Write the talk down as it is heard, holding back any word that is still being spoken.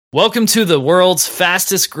Welcome to the world's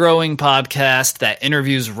fastest growing podcast that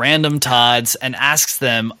interviews random Todds and asks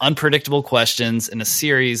them unpredictable questions in a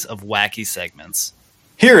series of wacky segments.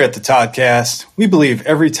 Here at the Toddcast, we believe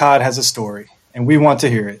every Todd has a story, and we want to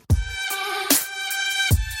hear it.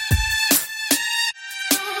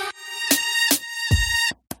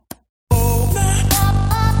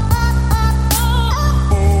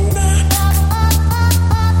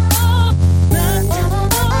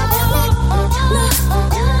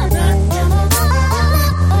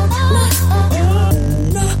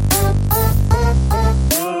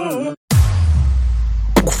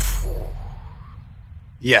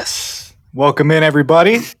 Yes. Welcome in,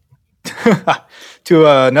 everybody, to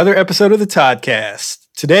another episode of the Toddcast.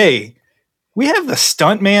 Today, we have the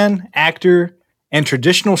stuntman, actor, and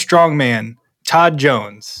traditional strongman, Todd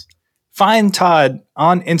Jones. Find Todd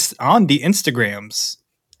on the Instagrams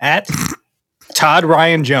at Todd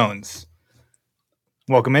Ryan Jones.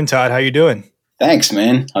 Welcome in, Todd. How you doing? Thanks,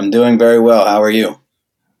 man. I'm doing very well. How are you?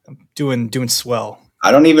 Doing swell. I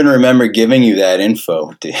don't even remember giving you that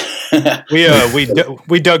info.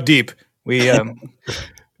 We dug deep. We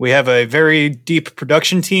have a very deep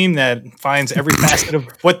production team that finds every facet of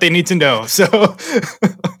what they need to know. So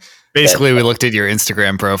basically, we looked at your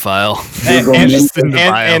Instagram profile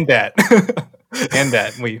and that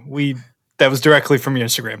that was directly from your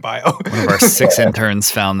Instagram bio. One of our 6 interns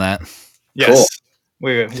found that. Yes,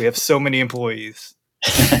 cool. We have so many employees.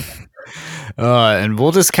 And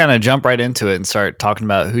we'll just kind of jump right into it and start talking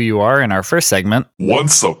about who you are in our first segment.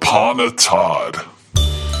 Once Upon a Todd.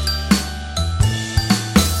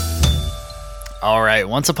 All right,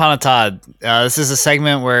 Once Upon a Todd. This is a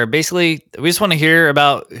segment where basically we just want to hear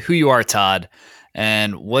about who you are, Todd,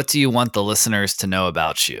 and what do you want the listeners to know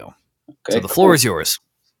about you. Okay, so the floor is yours.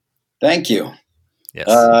 Thank you. Yes.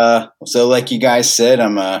 So like you guys said,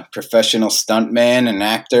 I'm a professional stuntman and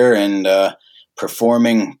actor and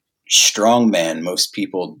performing strongman. Most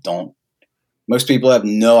people have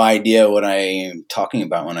no idea what I'm talking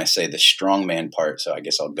about when I say the strongman part. So I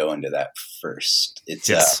guess I'll go into that first. It's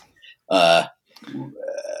yes.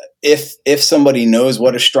 If somebody knows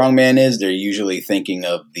what a strongman is, they're usually thinking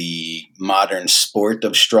of the modern sport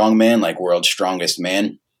of strongman, like World's Strongest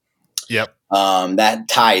Man. Yep. That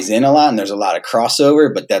ties in a lot, and there's a lot of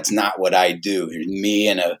crossover, but that's not what I do. Me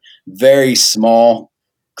and a very small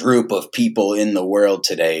group of people in the world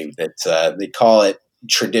today that they call it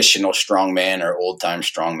traditional strongman or old time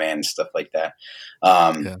strongman, stuff like that.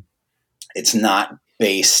 It's not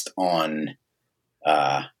based on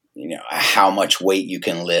how much weight you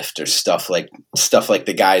can lift or stuff like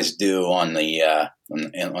the guys do on the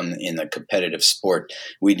in the competitive sport.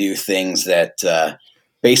 We do things that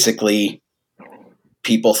basically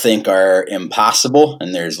people think are impossible,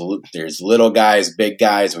 and there's little guys, big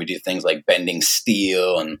guys. We do things like bending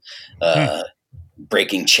steel and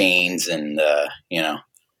breaking chains and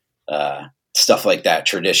stuff like that.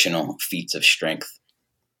 Traditional feats of strength.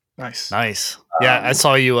 Nice. Yeah, I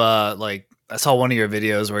saw you I saw one of your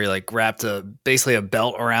videos where you like wrapped basically a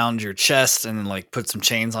belt around your chest and then like put some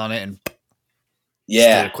chains on it and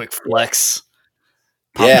did a quick flex.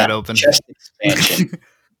 Pop that open. Chest expansion.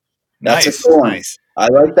 That's Nice. a cool one. Nice. I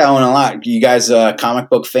like that one a lot. You guys comic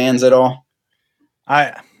book fans at all?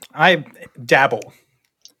 I dabble.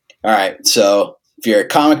 All right. So if you're a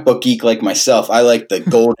comic book geek like myself, I like the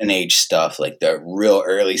golden age stuff, like the real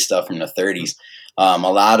early stuff from the 30s. A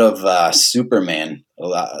lot of Superman,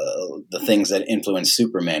 the things that influenced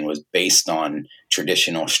Superman was based on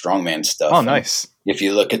traditional strongman stuff. Oh, nice. And if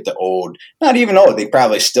you look at the old, not even old, they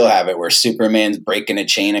probably still have it where Superman's breaking a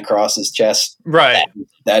chain across his chest. Right.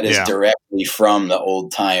 That is directly from the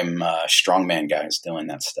old time strongman guys doing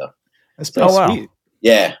that stuff. That's pretty sweet.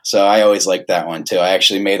 Yeah, so I always like that one too. I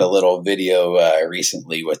actually made a little video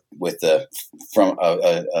recently with a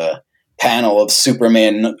panel of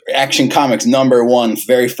Superman Action Comics #1,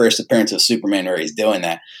 very first appearance of Superman, where he's doing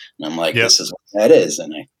that, and I'm like, This is what that is,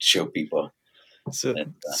 and I show people. So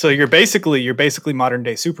you're basically modern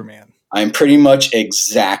day Superman. I'm pretty much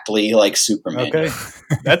exactly like Superman. Okay,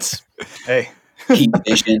 that's heat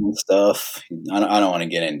vision and stuff. I don't want to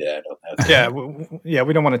get into that. Yeah,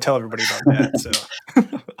 we don't want to tell everybody about that.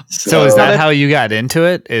 So is that how you got into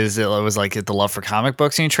it? It was like the love for comic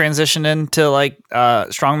books and you transitioned into like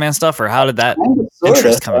strongman stuff, or how did that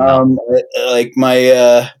interest come about? Like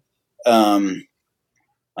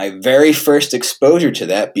my very first exposure to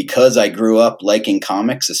that, because I grew up liking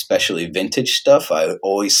comics, especially vintage stuff. I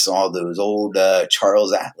always saw those old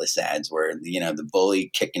Charles Atlas ads where the bully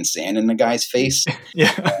kicking sand in the guy's face.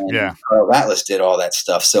 Charles Atlas did all that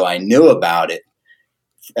stuff, so I knew about it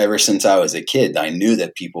ever since I was a kid. I knew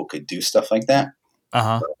that people could do stuff like that.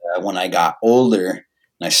 Uh-huh. when I got older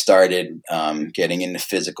and I started getting into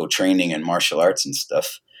physical training and martial arts and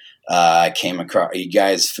stuff, I came across. Are you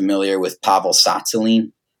guys familiar with Pavel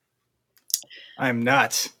Tsatsouline? I'm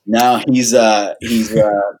not. No, he's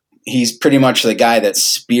pretty much the guy that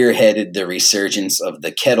spearheaded the resurgence of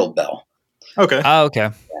the kettlebell. Okay. Oh,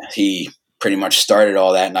 okay. He pretty much started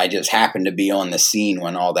all that, and I just happened to be on the scene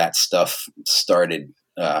when all that stuff started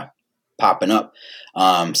popping up.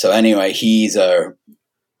 So anyway, he's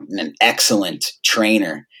an excellent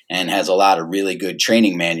trainer and has a lot of really good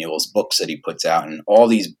training manuals, books that he puts out. And all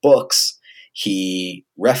these books, he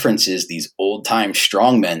references these old-time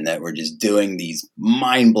strongmen that were just doing these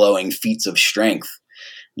mind-blowing feats of strength.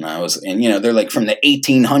 And they're like from the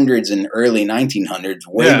 1800s and early 1900s,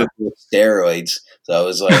 way before steroids. So I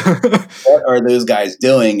was like, what are those guys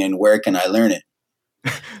doing and where can I learn it?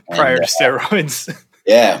 Prior to steroids.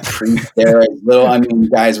 Yeah,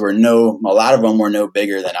 pre-steroids. Guys a lot of them were no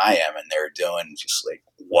bigger than I am, and they were doing just like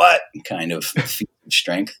what kind of feat of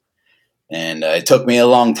strength. And it took me a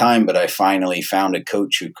long time, but I finally found a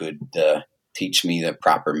coach who could teach me the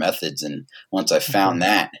proper methods. And once I found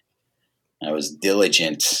that, I was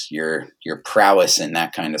diligent. Your prowess and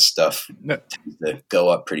that kind of stuff tends to go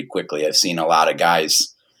up pretty quickly. I've seen a lot of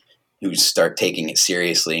guys who start taking it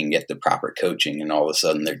seriously and get the proper coaching, and all of a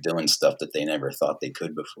sudden they're doing stuff that they never thought they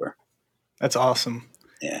could before. That's awesome.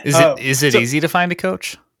 Yeah. Is it easy to find a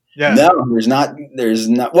coach? Yeah. No, there's not.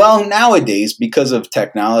 Well, nowadays, because of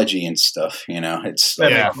technology and stuff, it's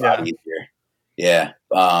a lot easier. Yeah.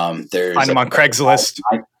 There's find them on Craigslist.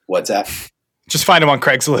 What's that? Just find them on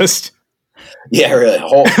Craigslist. Yeah, really.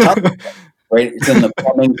 Whole ton, right? It's in the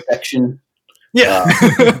plumbing section. Yeah.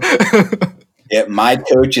 Yeah. My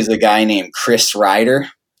coach is a guy named Chris Ryder.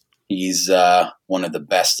 He's one of the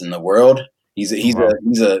best in the world. He's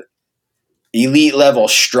a elite level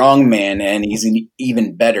strongman, and he's an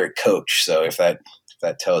even better coach. So if that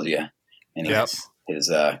tells you anything,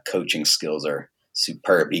 his coaching skills are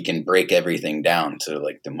superb. He can break everything down to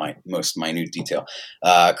like the most minute detail.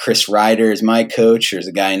 Chris Ryder is my coach. There's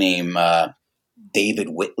a guy named David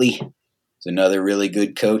Whitley. He's another really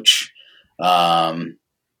good coach. I'm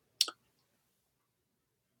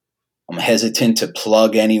hesitant to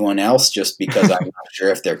plug anyone else just because I'm not sure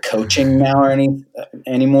if they're coaching now or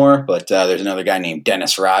anymore. But there's another guy named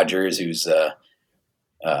Dennis Rogers who's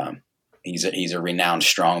he's a renowned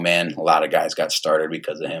strongman. A lot of guys got started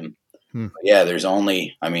because of him. Yeah, there's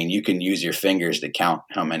only, you can use your fingers to count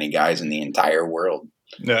how many guys in the entire world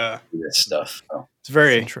do this stuff. So. It's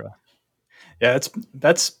very true. Yeah,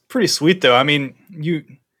 that's pretty sweet though.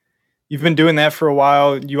 You've been doing that for a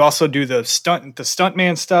while. You also do the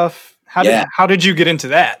stuntman stuff. How did you get into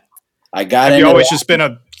that? Have you always just been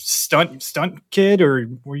a stunt kid, or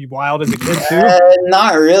were you wild as a kid too?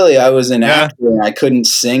 Not really. I was an actor and I couldn't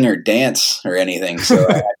sing or dance or anything, so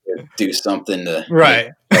I had to do something to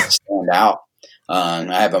stand out.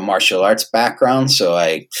 I have a martial arts background, so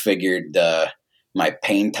I figured my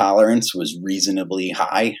pain tolerance was reasonably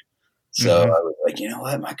high. So I was like, you know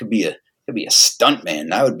what? I could be a stuntman.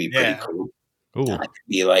 That would be pretty cool. Ooh. I could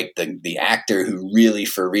be like the actor who really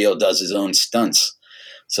for real does his own stunts.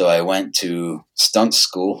 So I went to stunt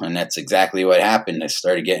school, and that's exactly what happened. I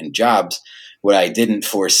started getting jobs. What I didn't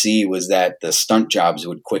foresee was that the stunt jobs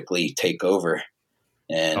would quickly take over,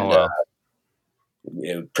 and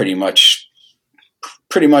it pretty much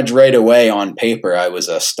right away on paper, I was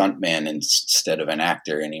a stuntman instead of an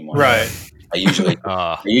actor anymore. Right. I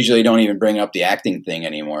usually don't even bring up the acting thing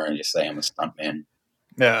anymore and just say I'm a stuntman.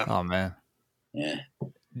 Yeah. Oh man. Yeah.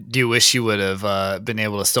 Do you wish you would have been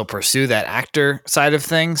able to still pursue that actor side of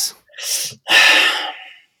things?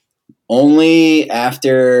 Only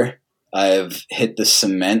after I've hit the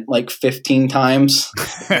cement like 15 times.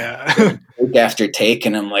 Take after take,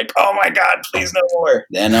 and I'm like, oh my God, please no more.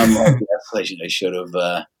 Then I'm like, yes, I should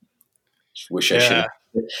have. Wish I should have.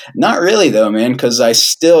 Not really though, man, because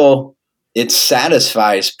it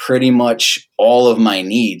satisfies pretty much all of my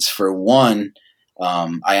needs. For one,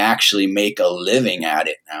 I actually make a living at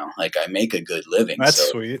it now. Like I make a good living. That's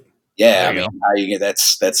sweet. Yeah, how you get that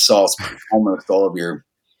solves almost all of your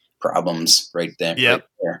problems right there. Yep. Right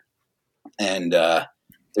there. And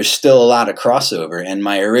there's still a lot of crossover. And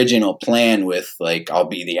my original plan with I'll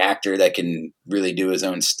be the actor that can really do his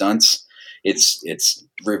own stunts. It's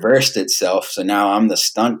reversed itself. So now I'm the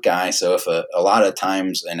stunt guy. So if a lot of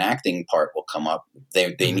times an acting part will come up,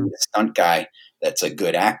 they need a stunt guy that's a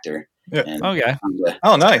good actor. Yeah. Okay.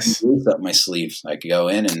 Nice. Up my sleeves. I could go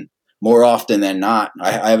in, and more often than not,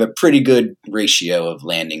 I have a pretty good ratio of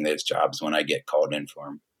landing those jobs when I get called in for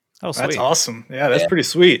them. Oh, sweet. That's awesome. Yeah, that's pretty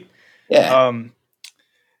sweet. Yeah.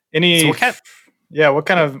 Yeah. What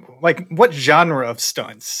kind of what genre of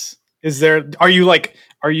stunts is there? Are you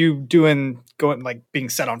doing being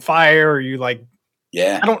set on fire? Or are you like?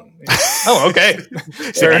 Yeah. I don't. Oh, okay.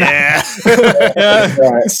 Fair enough.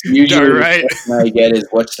 Usually, right. The question I get is,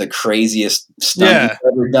 "What's the craziest stunt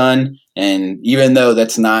you've ever done?" And even though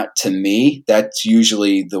that's not to me, that's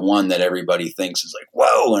usually the one that everybody thinks is like,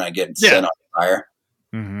 "Whoa!" When I get set on fire.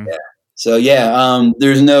 Mm-hmm. Yeah. So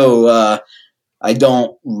there's no. I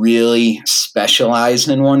don't really specialize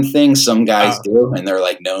in one thing. Some guys do, and they're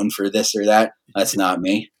like known for this or that. That's not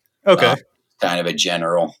me. Okay. Kind of a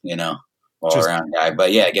general, all around guy.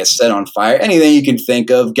 But yeah, get set on fire. Anything you can think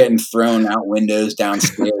of, getting thrown out windows,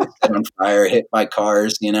 downstairs, set on fire, hit by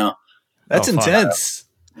cars, That's intense.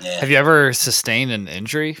 Yeah. Have you ever sustained an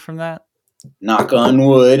injury from that? Knock on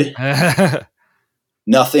wood.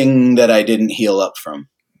 Nothing that I didn't heal up from.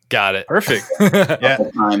 Got it. Perfect. A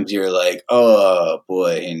couple times you're like, oh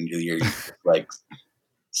boy, and you're like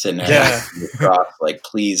sitting there like,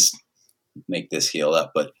 please make this heal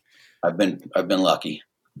up. But I've been lucky.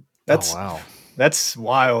 Wow. That's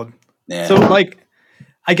wild. Yeah. So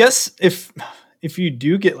I guess if you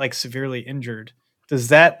do get severely injured, does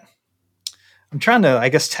that, I'm trying to, I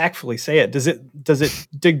guess, tactfully say it. Does it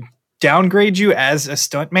downgrade you as a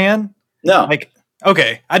stuntman? No.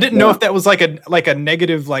 Okay. I didn't know if that was a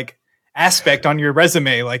negative aspect on your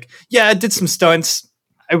resume. I did some stunts.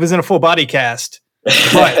 I was in a full body cast,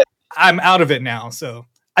 but I'm out of it now. So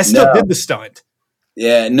I still did the stunt.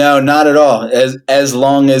 Yeah, no, not at all. As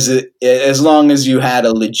long as you had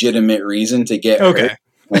a legitimate reason to get hurt,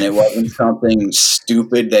 and it wasn't something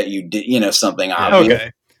stupid that you did, something obvious.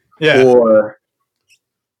 Okay. Yeah. Or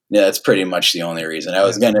that's pretty much the only reason. I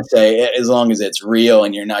was gonna say, as long as it's real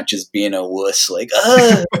and you're not just being a wuss,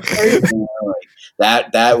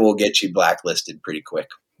 that will get you blacklisted pretty quick.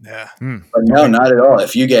 Yeah. But no, not at all.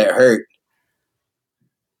 If you get hurt,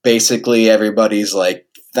 basically everybody's like,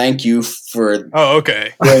 thank you for doing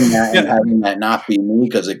that and having that not be me,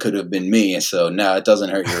 because it could have been me. So no, it doesn't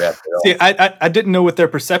hurt your rep at all. See, I didn't know what their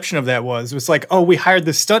perception of that was. It was like, oh, we hired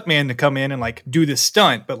this stuntman to come in and do this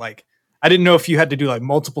stunt, but I didn't know if you had to do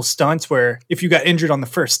multiple stunts where if you got injured on the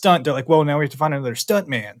first stunt, they're like, well, now we have to find another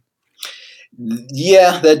stuntman.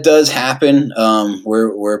 Yeah, that does happen.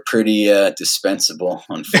 We're pretty dispensable,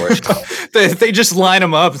 unfortunately. they just line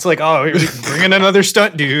them up. It's like, oh, bring in another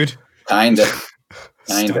stunt dude. Kinda.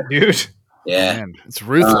 Dude. Yeah, man, it's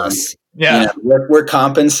ruthless. We're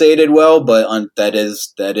compensated well, but that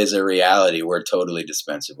is a reality. We're totally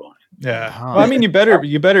dispensable. Yeah. Well, I mean, you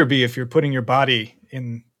better be if you're putting your body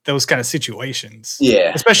in those kind of situations.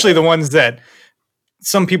 Yeah. Especially the ones that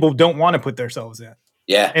some people don't want to put themselves in.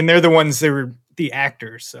 Yeah. And they're the ones that were the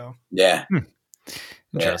actors. So yeah.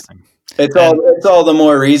 Interesting. It's all the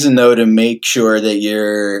more reason though to make sure that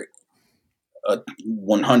you're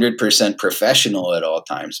 100% professional at all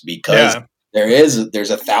times, because there's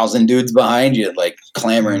 1,000 dudes behind you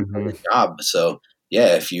clamoring for the job. So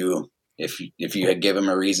if you had give them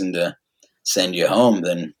a reason to send you home,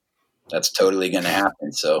 then that's totally going to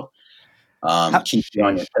happen. So keep you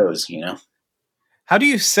on your toes, How do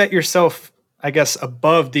you set yourself, I guess,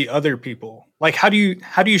 above the other people? How do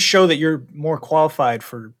you show that you're more qualified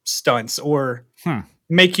for stunts or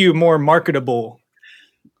make you more marketable?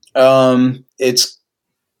 It's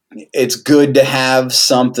good to have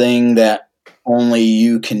something that only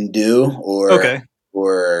you can do, or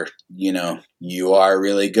you are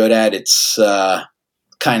really good at. It's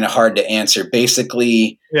kind of hard to answer.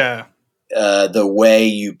 Basically, the way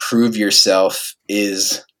you prove yourself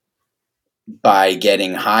is by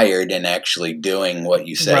getting hired and actually doing what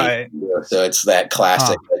you say. Right. So it's that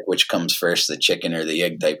classic, which comes first, the chicken or the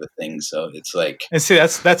egg type of thing. So it's and see,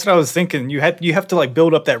 that's what I was thinking. You have to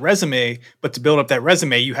build up that resume, but to build up that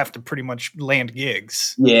resume, you have to pretty much land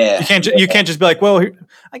gigs. Yeah. You can't just be like, well,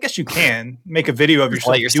 I guess you can make a video of yourself,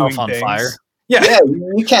 light yourself doing on things. fire. Yeah,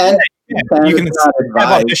 you can. You can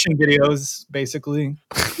have audition videos, basically.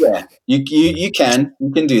 Yeah, you can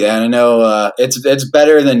do that. I know it's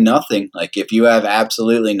better than nothing. If you have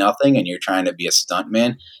absolutely nothing and you're trying to be a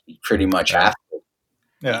stuntman, you pretty much have to.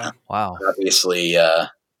 Yeah. Wow. Obviously, try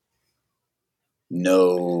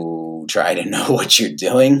to know what you're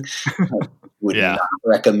doing. Would not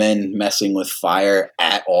recommend messing with fire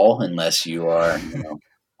at all unless you are, a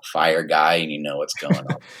fire guy and you know what's going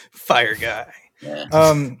on. Fire guy.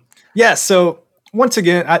 Yeah. So once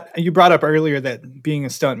again, you brought up earlier that being a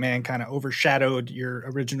stuntman kind of overshadowed your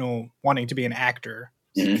original wanting to be an actor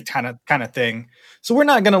kind of thing. So we're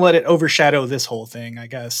not going to let it overshadow this whole thing, I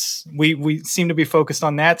guess. We seem to be focused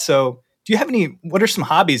on that. So do you have what are some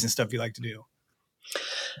hobbies and stuff you like to do?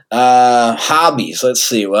 Hobbies. Let's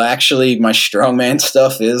see. Well, actually, my strongman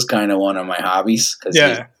stuff is kind of one of my hobbies because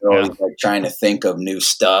you're always like trying to think of new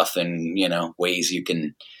stuff and ways you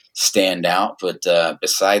can stand out. But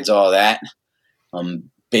besides all that,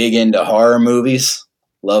 I'm big into horror movies.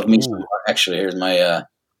 Love me. Actually, here's my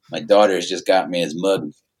daughter's just got me his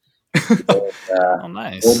mug.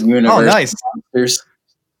 Nice. Old Universe nice. Monsters.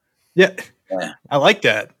 Yeah, I like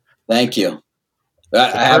that. Thank you.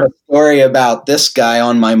 I have a story about this guy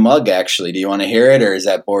on my mug, actually. Do you want to hear it, or is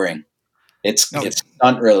that boring? It's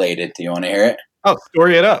stunt related. Do you want to hear it? Oh,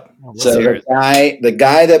 story it up. So the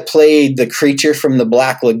guy that played the creature from the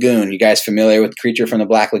Black Lagoon, you guys familiar with Creature from the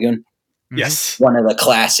Black Lagoon? Yes. One of the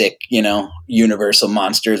classic, Universal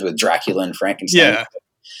monsters with Dracula and Frankenstein. Yeah.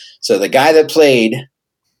 So the guy that played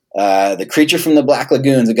the Creature from the Black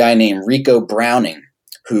Lagoon is a guy named Rico Browning,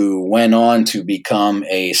 who went on to become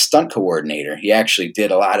a stunt coordinator. He actually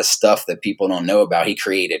did a lot of stuff that people don't know about. He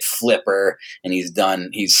created Flipper, and he's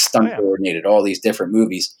stunt coordinated all these different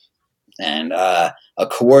movies. And a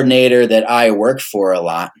coordinator that I work for a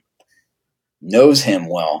lot knows him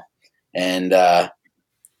well. And I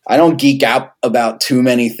don't geek out about too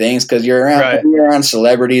many things because you're around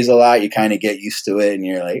celebrities a lot. You kind of get used to it, and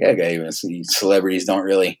you're like, okay, celebrities don't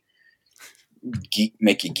really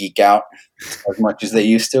make you geek out as much as they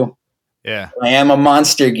used to. Yeah, I am a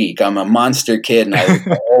monster geek. I'm a monster kid, and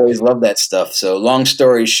I always love that stuff. So, long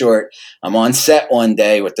story short, I'm on set one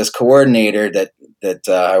day with this coordinator that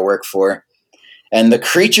I work for, and the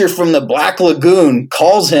Creature from the Black Lagoon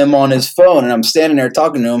calls him on his phone, and I'm standing there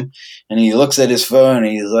talking to him, and he looks at his phone,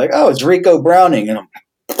 and he's like, "Oh, it's Rico Browning," and I'm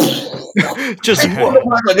just the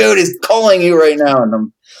Black Lagoon is calling you right now, and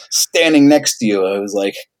I'm standing next to you. I was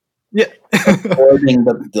like, recording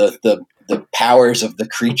the powers of the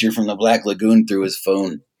Creature from the Black Lagoon through his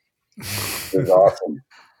phone. It was awesome.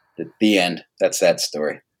 At the end, that's that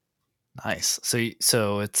story. Nice.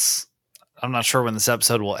 So it's, I'm not sure when this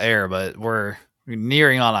episode will air, but we're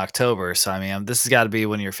nearing on October. So I mean, this has got to be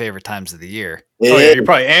one of your favorite times of the year. You're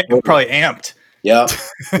probably amped. Yep.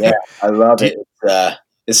 Yeah, I love it.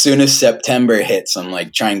 As soon as September hits, I'm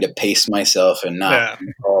like trying to pace myself and not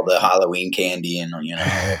eat all the Halloween candy and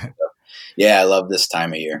Yeah, I love this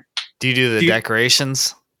time of year. Do you do the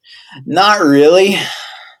decorations? Not really.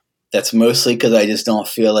 That's mostly because I just don't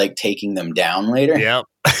feel like taking them down later. Yep.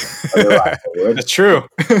 That's true.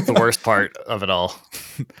 The worst part of it all.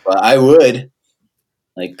 But I would.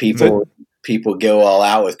 Like people go all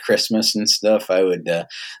out with Christmas and stuff. I would. The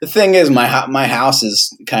thing is, my house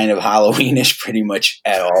is kind of Halloweenish pretty much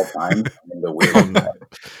at all times. The weird.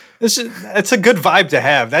 It's a good vibe to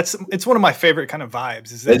have. It's one of my favorite kind of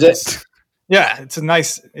vibes. Is it? Yeah,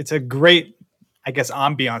 it's a great, I guess,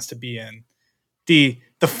 ambiance to be in.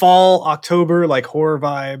 The fall, October, like horror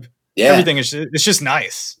vibe. Yeah. Everything it's just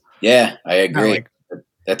nice. Yeah, I agree.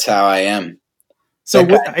 That's how I am. So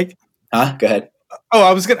Go ahead. Oh,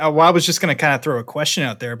 I was just gonna kind of throw a question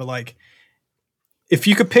out there, but like, if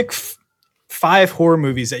you could pick 5 horror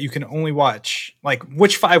movies that you can only watch, like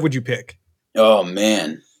which 5 would you pick? Oh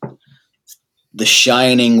man, The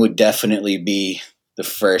Shining would definitely be the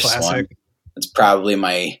first one. It's probably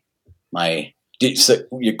my. So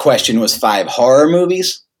your question was 5 horror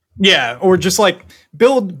movies? Yeah, or just like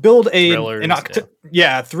build thrillers,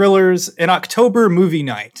 an October movie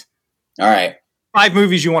night. All right. 5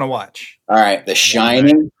 movies you want to watch. All right, The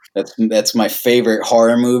Shining. That's my favorite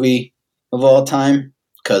horror movie of all time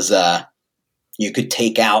because you could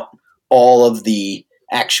take out all of the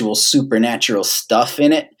actual supernatural stuff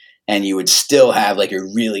in it, and you would still have like a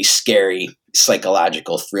really scary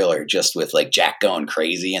psychological thriller just with like Jack going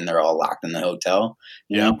crazy and they're all locked in the hotel.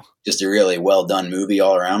 You know, just a really well done movie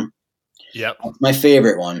all around. Yep. That's my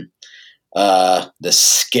favorite one. The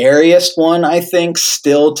scariest one, I think,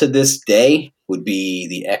 still to this day would be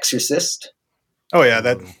The Exorcist. Oh yeah,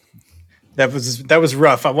 that was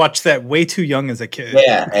rough. I watched that way too young as a kid.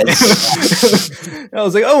 Yeah. I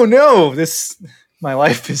was like, oh no, my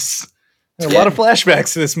life is a lot of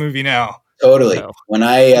flashbacks to this movie now. Totally. No. When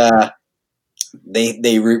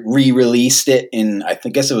they re-released it in, I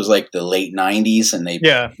guess it was like the late 90s, and they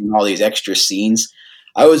put in all these extra scenes.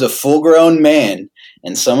 I was a full-grown man,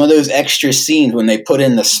 and some of those extra scenes when they put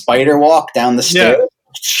in the spider walk down the stairs,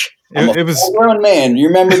 it was full-grown man. You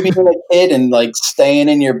remember being a kid and like staying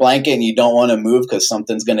in your blanket and you don't want to move because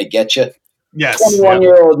something's going to get you? Yes.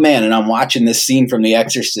 21-year-old man, and I'm watching this scene from The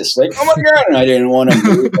Exorcist, like, oh my God, and I didn't want to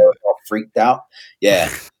move. I was all freaked out. Yeah.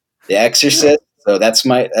 The Exorcist. So that's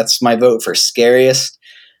my vote for scariest.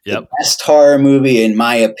 Yep. The best horror movie, in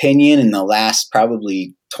my opinion, in the last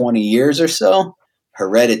probably 20 years or so,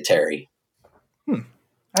 Hereditary.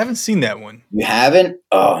 I haven't seen that one. You haven't?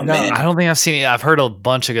 Oh No. man, I don't think I've seen it. I've heard a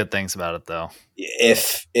bunch of good things about it though.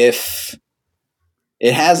 if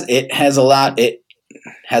it has a lot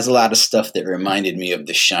of stuff that reminded me of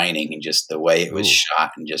The Shining, and just the way it was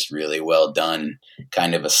shot and just really well done.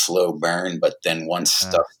 Kind of a slow burn, but then once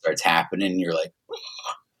stuff starts happening, you're like,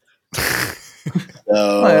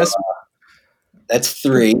 so that's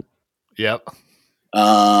 3. Yep.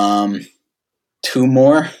 2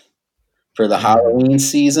 more for the Halloween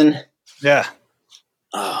season. Yeah.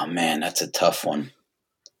 Oh man, that's a tough one.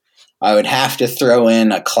 I would have to throw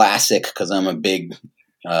in a classic because I'm a big,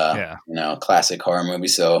 classic horror movie.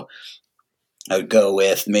 So I would go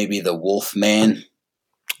with maybe The Wolfman.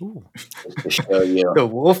 Ooh. To show you The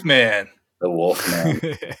Wolfman. The Wolfman.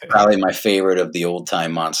 Probably my favorite of the old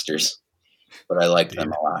time monsters, but I like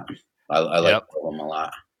them a lot. I like them a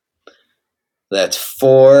lot. That's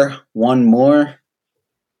 4. One more.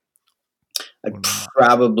 I'd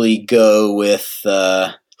probably go with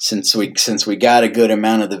since we got a good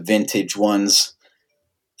amount of the vintage ones,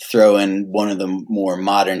 throw in one of the more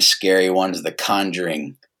modern scary ones, The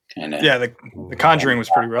Conjuring. Yeah, the Conjuring was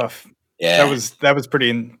pretty rough. Yeah, that was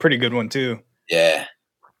pretty good one too. Yeah.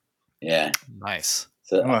 Nice.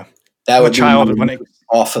 So that would be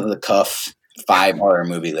off of the cuff 5 horror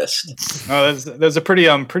movie list. Oh, that's a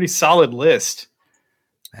pretty solid list.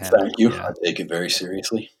 Thank you. I take it very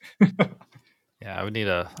seriously. Yeah, I would need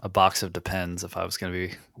a box of Depends if I was going to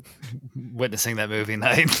be witnessing that movie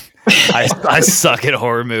night. I suck at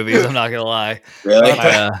horror movies. I'm not going to lie. Really?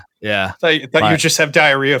 Yeah. I thought you just have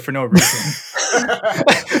diarrhea for no reason.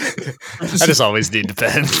 I just always need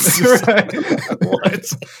Depends. What?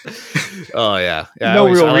 Oh, yeah. No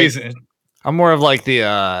real reason. I'm more of like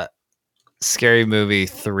the Scary Movie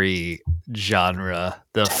 3 genre,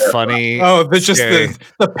 the funny. Oh, there's just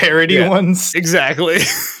the parody ones. Exactly.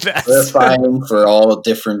 Terrifying for all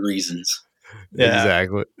different reasons. Yeah,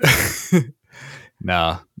 exactly.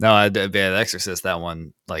 No, The Exorcist. That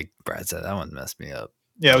one, like Brad said, that one messed me up.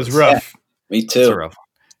 Yeah, it was rough. Yeah, me too. Rough.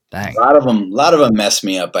 Dang. A lot of them messed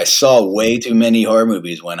me up. I saw way too many horror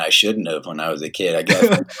movies when I shouldn't have when I was a kid. I guess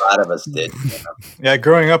a lot of us did. You know? Yeah,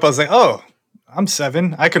 growing up, I was like, oh, I'm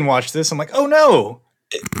 7. I can watch this. I'm like, oh no.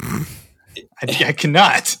 I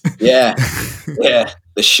cannot. Yeah.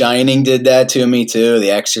 The Shining did that to me too.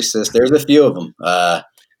 The Exorcist. There's a few of them.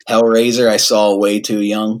 Hellraiser, I saw way too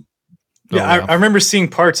young. Yeah, I remember seeing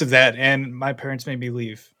parts of that, and my parents made me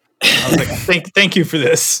leave. I was like, thank you for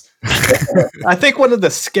this. I think one of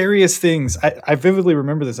the scariest things, I vividly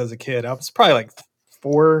remember this as a kid. I was probably like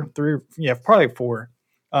 4. The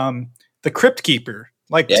Crypt Keeper,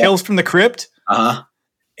 Tales from the Crypt. Uh-huh.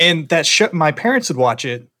 And that my parents would watch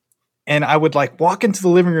it, and I would walk into the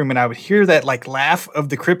living room and I would hear that laugh of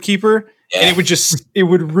the Crypt Keeper, and it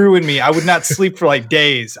would ruin me. I would not sleep for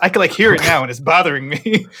days. I could hear it now and it's bothering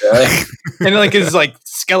me. Really? And his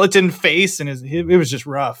skeleton face, and it was just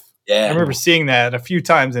rough. Yeah. I remember seeing that a few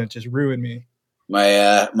times and it just ruined me.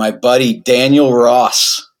 My buddy Daniel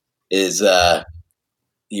Ross is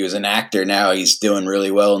he was an actor. Now he's doing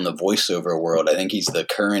really well in the voiceover world. I think he's the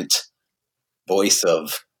current voice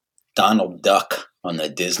of Donald Duck on the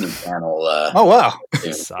Disney Channel. Oh wow,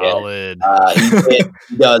 solid!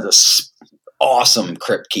 He does an awesome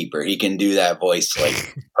Crypt Keeper. He can do that voice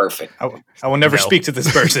perfect. I will never speak to this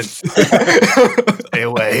person. Stay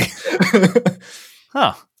away.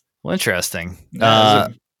 Huh? Well, interesting.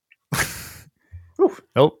 Nope.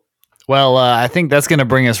 Well, I think that's going to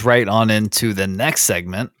bring us right on into the next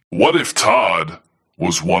segment. What if Todd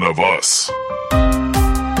was one of us?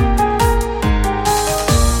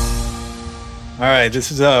 All right,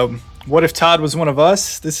 this is What If Todd Was One of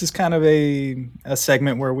Us? This is kind of a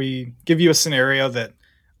segment where we give you a scenario that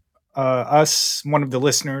one of the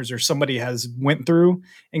listeners, or somebody has went through,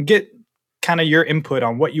 and get kind of your input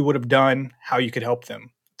on what you would have done, how you could help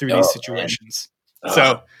them through these situations.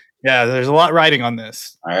 So, yeah, there's a lot riding on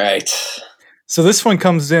this. All right. So this one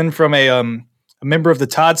comes in from a member of the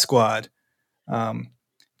Todd Squad.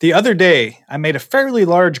 The other day, I made a fairly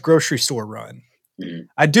large grocery store run.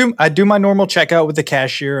 I do my normal checkout with the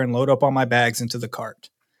cashier and load up all my bags into the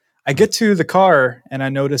cart. I get to the car and I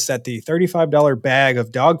notice that the $35 bag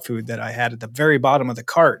of dog food that I had at the very bottom of the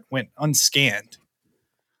cart went unscanned.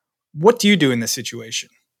 What do you do in this situation?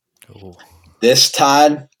 Ooh. This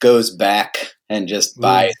Todd goes back and just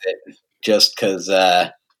buys it just because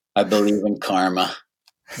I believe in karma.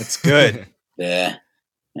 That's good. Yeah.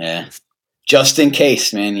 Just in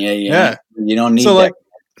case, man. Yeah. You don't need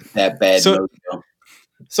that bad mojo.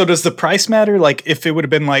 So does the price matter? If it would have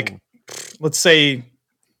been let's say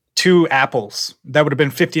 2 apples, that would have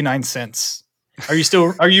been 59 cents.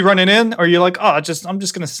 Are you running in? Or are you like, oh, I'm just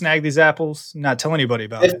going to snag these apples, and not tell anybody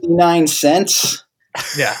about 59 cents.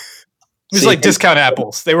 Yeah. It was like discount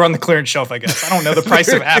apples. They were on the clearance shelf, I guess. I don't know the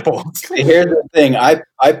price of apples. Here's the thing. I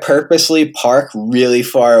purposely park really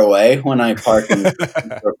far away when I park in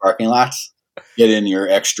parking lots. Get in your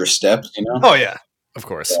extra steps, you know? Oh, yeah. Of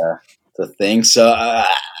course. The thing. So, I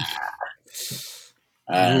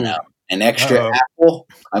don't know. An extra apple,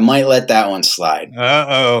 I might let that one slide.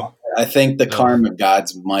 Uh-oh. I think the karma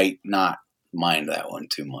gods might not mind that one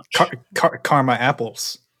too much. Karma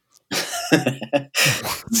apples.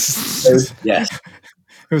 Yes.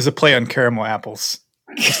 It was a play on caramel apples.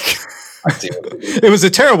 It was a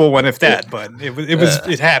terrible one, if that, but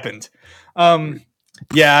it happened.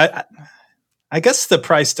 Yeah, I guess the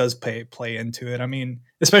price does play into it. I mean,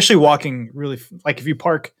 especially walking really, like if you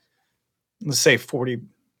park, let's say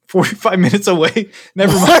 45 minutes away,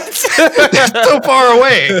 never mind. So far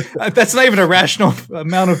away. That's not even a rational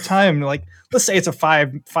amount of time. Like, let's say it's a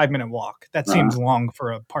 5-minute walk. That seems long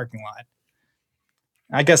for a parking lot.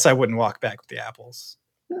 I guess I wouldn't walk back with the apples.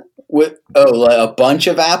 Like a bunch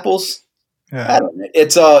of apples? Yeah. I don't know.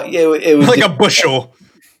 It's all it would like a bushel.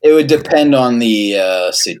 It would depend on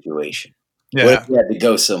the situation. Yeah. What if you had to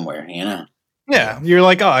go somewhere, you know? Yeah. You're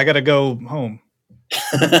like, oh, I got to go home.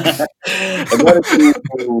 I gotta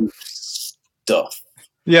do stuff.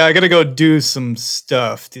 Yeah, I got to go do some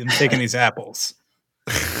stuff. I'm taking these apples.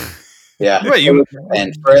 Yeah. Right,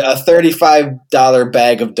 and for a $35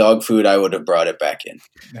 bag of dog food, I would have brought it back in.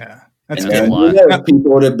 Yeah. That's and good.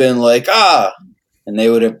 People would have been like, and they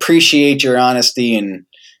would appreciate your honesty and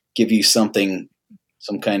give you some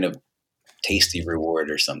kind of tasty reward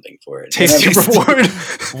or something for it. Tasty reward.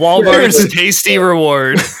 Walmart's tasty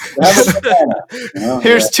reward.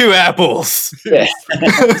 Here's 2 apples. Yeah.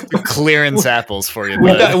 Clearance apples for you.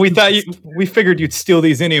 We figured you'd steal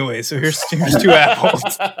these anyway, so here's 2 apples.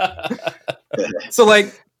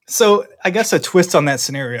 So I guess a twist on that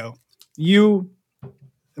scenario.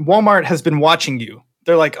 Walmart has been watching you.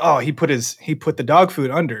 They're like, oh, he put the dog food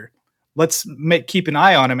under. Let's keep an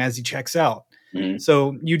eye on him as he checks out. Mm-hmm.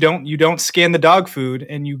 So you don't scan the dog food,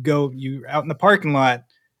 and you out in the parking lot,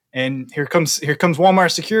 and here comes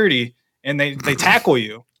Walmart security, and they tackle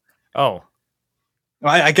you. Oh,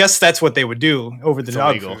 well, I guess that's what they would do over the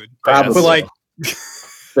dog food. Probably. But like,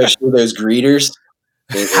 especially those greeters.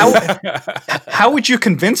 How would you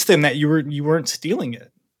convince them that you weren't stealing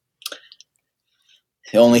it?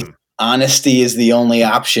 The only honesty is the only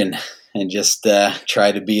option, and just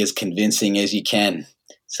try to be as convincing as you can.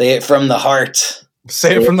 Say it from the heart.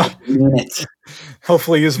 Say it from the heart.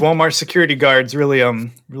 Hopefully, these Walmart security guards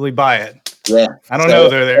really buy it. Yeah, I don't know.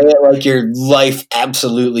 They're there. Like your life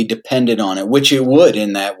absolutely depended on it, which it would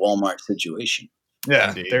in that Walmart situation. Yeah,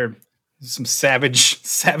 indeed. They're some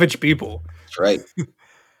savage people. That's right.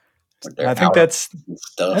 I think that's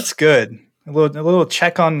good. A little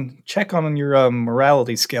check on your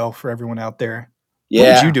morality scale for everyone out there. Yeah,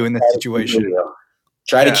 what would you do in that situation?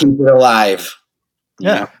 Try to keep it alive.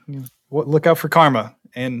 Yeah, look out for karma,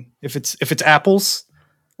 and if it's apples,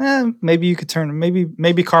 maybe you could turn.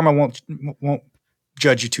 Maybe karma won't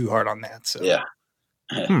judge you too hard on that. So yeah,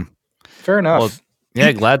 fair enough. Well,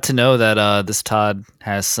 yeah, glad to know that this Todd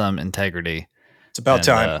has some integrity. It's about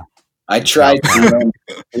time. I tried.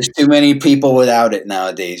 There's too many people without it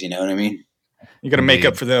nowadays. You know what I mean? You got to make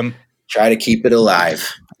up for them. Try to keep it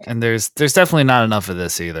alive. And there's definitely not enough of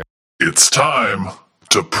this either. It's time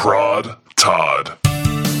to prod Todd.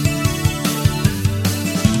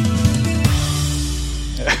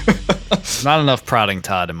 Not enough prodding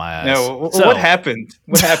Todd in my eyes. No, what happened?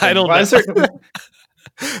 What happened? I don't know.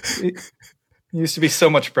 It used to be so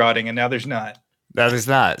much prodding, and now there's not. Now there's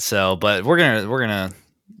not. So, but we're gonna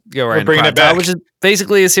go right into bringing it back, which is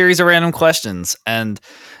basically a series of random questions. And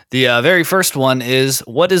the very first one is: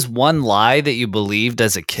 what is one lie that you believed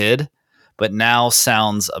as a kid, but now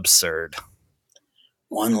sounds absurd?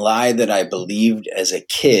 One lie that I believed as a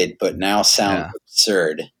kid, but now sounds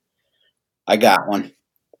absurd. I got one.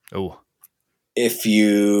 Oh. If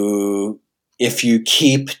you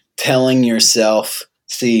keep telling yourself,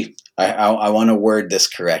 I want to word this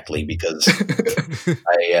correctly because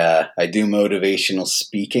I do motivational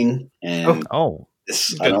speaking, and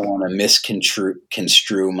I don't want to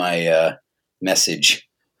misconstrue my message.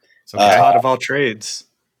 So God of all trades.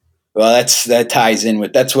 Well, that ties in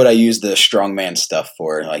with that's what I use the strongman stuff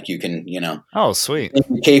for. Like you can, Oh, sweet.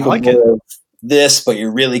 You're capable of this, but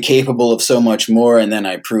you're really capable of so much more, and then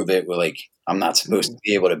I prove it with like I'm not supposed to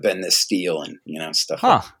be able to bend this steel and stuff.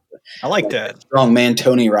 Huh. Like that. I like that. Strong man,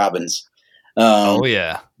 Tony Robbins. Oh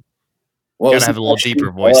yeah. What gotta have a little deeper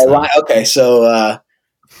voice. Okay, so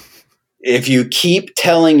if you keep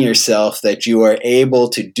telling yourself that you are able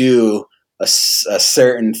to do a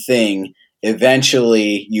certain thing,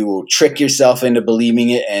 eventually you will trick yourself into believing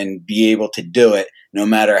it and be able to do it no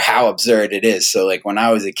matter how absurd it is. So like when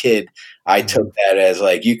I was a kid, I took that as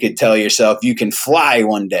like you could tell yourself you can fly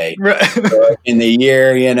one day. Right. So in the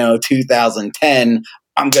year, 2010,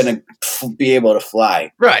 I'm going to be able to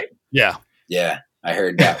fly. Right. Yeah. Yeah. I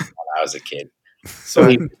heard that when I was a kid. So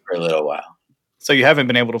For a little while. So you haven't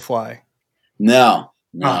been able to fly? No.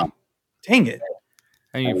 Oh, dang it.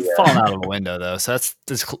 And you've fallen out of a window, though. So that's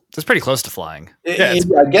pretty close to flying. I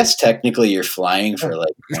guess technically you're flying for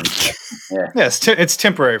like 20 seconds. Yeah. Yeah, it's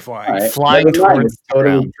temporary flying. Right. Flying towards the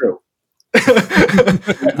ground. True.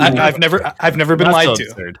 I've never been lied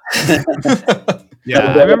to. Yeah,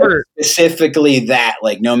 I remember specifically that,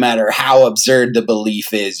 like, no matter how absurd the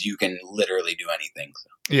belief is, you can literally do anything.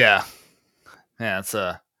 So. Yeah, it's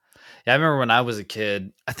I remember when I was a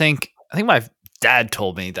kid. I think my dad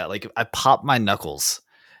told me that like if I popped my knuckles,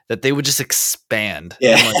 that they would just expand.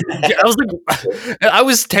 Yeah, I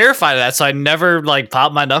was terrified of that, so I never like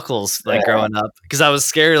popped my knuckles growing up because I was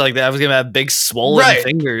scared like that I was gonna have big swollen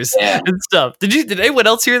fingers and stuff. Did anyone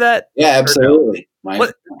else hear that? Yeah, absolutely.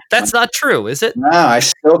 That's not true, is it? No, I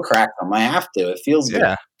still crack them. I have to. It feels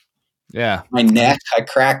good. Yeah. My neck, I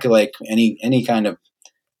crack like any kind of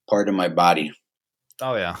part of my body.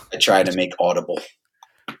 Oh yeah. I try to make audible.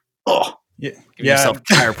 Oh. Give yourself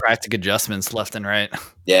chiropractic adjustments left and right.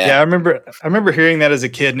 Yeah. I remember hearing that as a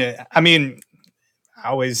kid. And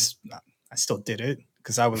I still did it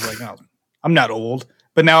because I was like, no, I'm not old.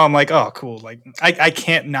 But now I'm like, oh, cool. Like I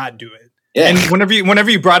can't not do it. Yeah. And whenever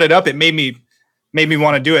you brought it up, it made me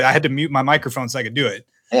want to do it. I had to mute my microphone so I could do it.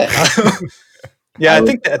 Yeah. I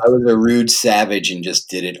think that I was a rude savage and just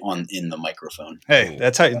did it in the microphone. Hey,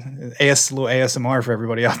 that's how little ASMR for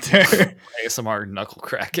everybody out there. ASMR knuckle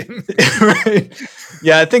cracking. Right.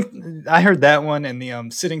 Yeah, I think I heard that one, and the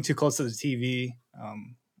sitting too close to the TV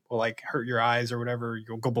will like hurt your eyes or whatever.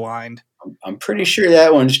 You'll go blind. I'm pretty sure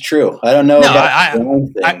that one's true. I don't know.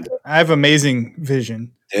 I have amazing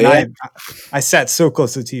vision. I sat so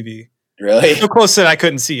close to the TV. Really? So close that I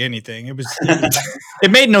couldn't see anything.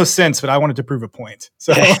 It made no sense, but I wanted to prove a point.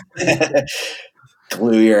 So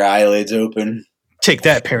glue your eyelids open. Take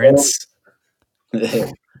that, parents.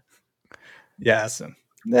 Yeah. So,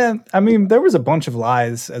 there was a bunch of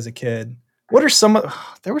lies as a kid. What are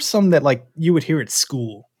there were some that like you would hear at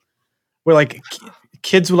school where like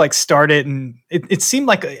kids would like start it, and it seemed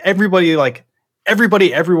like everybody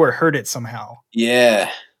everywhere heard it somehow.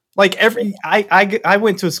 Yeah. Like I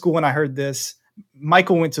went to a school and I heard this.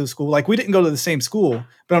 Michael went to a school. Like we didn't go to the same school,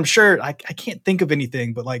 but I'm sure I can't think of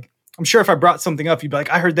anything. But like I'm sure if I brought something up, you'd be like,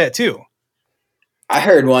 I heard that too. I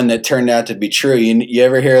heard one that turned out to be true. You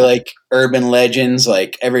ever hear like urban legends?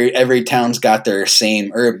 Like every town's got their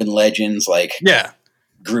same urban legends. Like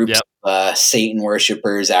groups of Satan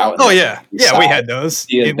worshipers out. Oh yeah, we had those.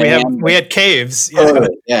 We had caves.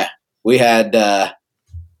 Yeah, we had.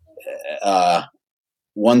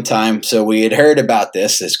 One time, so we had heard about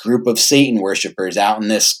this group of Satan worshipers out in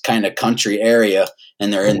this kind of country area,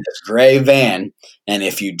 and they're in this gray van, and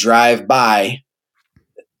if you drive by,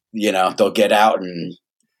 they'll get out and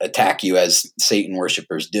attack you as Satan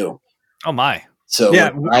worshipers do. Oh my. So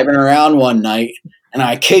we're driving around one night, and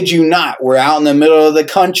I kid you not, we're out in the middle of the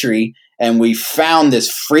country, and we found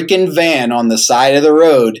this freaking van on the side of the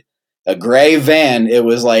road, a gray van. It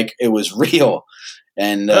was real.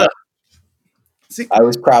 And I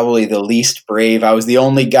was probably the least brave. I was the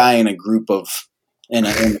only guy in a group in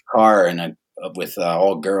a car with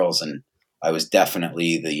all girls, and I was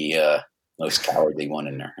definitely the most cowardly one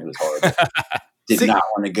in there. It was horrible. Did not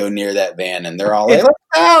want to go near that van, and they're all like,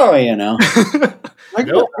 "Oh,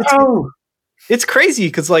 It's crazy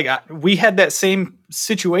because like we had that same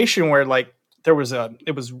situation where like it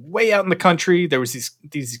was way out in the country. There was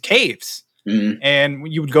these caves, and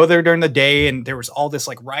you would go there during the day, and there was all this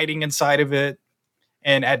like writing inside of it.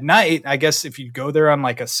 And at night, I guess if you go there on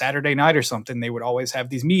like a Saturday night or something, they would always have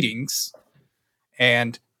these meetings.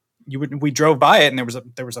 And we drove by it, and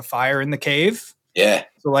there was a fire in the cave. Yeah.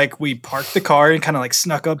 So like we parked the car and kind of like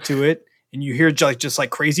snuck up to it, and you hear just like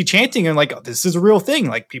crazy chanting, and like, oh, this is a real thing.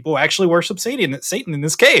 Like people actually worship Satan in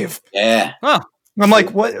this cave. Yeah. Huh. I'm like,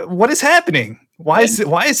 what is happening? Why is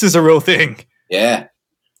this a real thing? Yeah.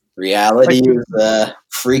 Reality is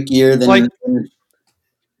freakier than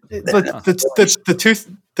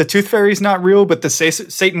the tooth fairy's not real, but the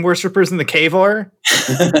Satan worshippers in the cave are.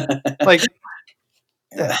 Like,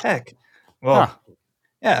 the heck? Well,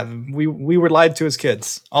 yeah, we were lied to as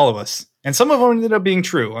kids, all of us, and some of them ended up being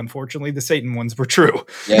true. Unfortunately, the Satan ones were true.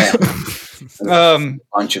 Yeah, A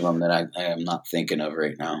bunch of them that I am not thinking of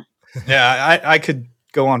right now. Yeah, I could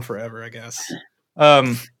go on forever, I guess.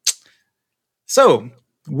 So,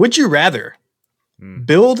 would you rather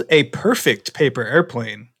build a perfect paper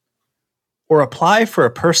airplane or apply for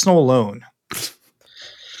a personal loan?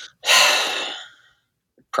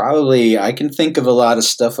 Probably, I can think of a lot of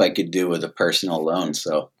stuff I could do with a personal loan.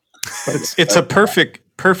 So, but it's a perfect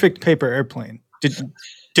paper airplane.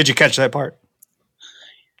 Did you catch that part?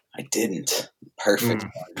 I didn't. Perfect.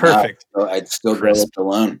 Perfect. No, I'd still go with the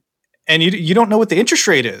loan. And you don't know what the interest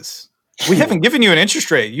rate is. We haven't given you an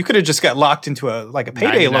interest rate. You could have just got locked into a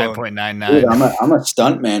payday loan. 99.99. I'm a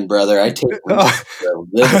stuntman, brother. I take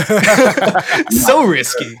so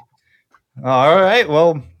risky. All right.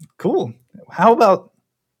 Well, cool. How about?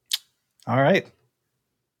 All right.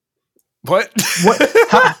 What?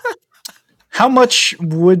 How much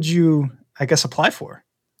would you, I guess, apply for?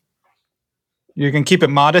 You can keep it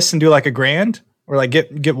modest and do like $1,000, or like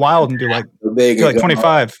get wild and do like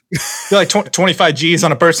 25. Do like 25 G's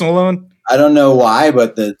on a personal loan. I don't know why,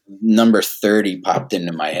 but the number 30 popped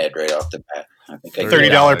into my head right off the bat. I think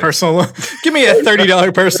 $30 personal loan. Give me a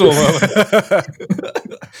 $30 personal loan.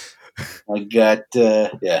 I got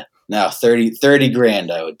 30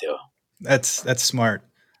 grand. I would do. That's smart.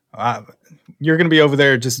 You're going to be over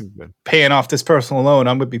there just paying off this personal loan.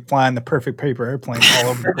 I'm going to be flying the perfect paper airplane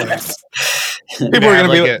all over the place. People are going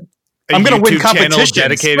to be like, I'm going to win competitions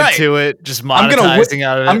dedicated to it, just monetizing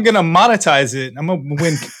out of it. I'm going to monetize it. I'm going to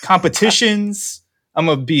win competitions. I'm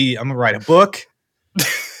going to write a book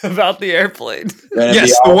about the airplane.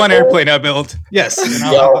 Yes, the one airplane I built. Yes.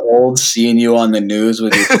 How old seeing you on the news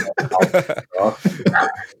with your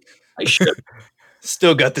I should.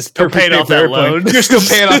 Still got this perfect paying off that loan. You're still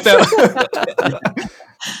paying off that.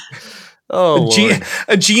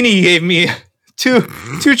 A genie gave me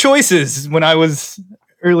two choices when I was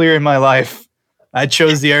earlier in my life. I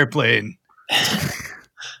chose the airplane.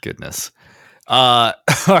 Goodness. All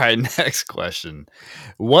right, next question.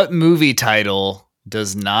 What movie title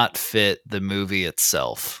does not fit the movie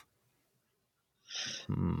itself?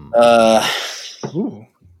 Ooh.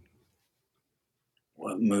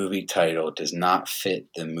 What movie title does not fit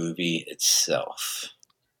the movie itself?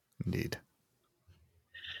 Indeed.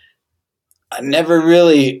 I never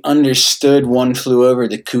really understood One Flew Over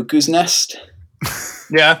the Cuckoo's Nest.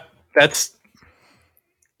 Yeah, it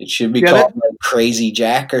should be called like Crazy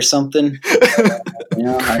Jack or something. I don't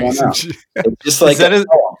know. It's just like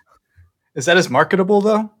is that as marketable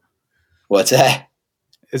though? What's that?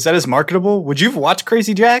 Is that as marketable? Would you have watched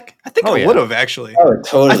Crazy Jack? I think I would have actually. Oh,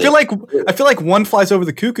 totally. I feel like One Flies Over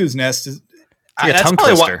the Cuckoo's Nest is like a tongue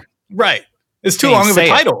twister. Right. It's too long of a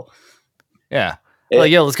title. Yeah. Like,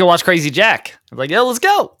 yo, let's go watch Crazy Jack. I'm like, yo, let's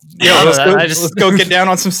go. Let's go get down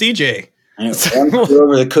on some CJ. One Flew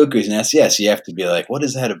Over the Cuckoo's Nest. Yes, you have to be like, what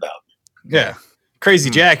is that about? Yeah. Crazy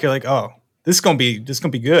Jack, you're like, oh, this is gonna be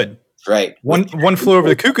good. Right. One Flew Over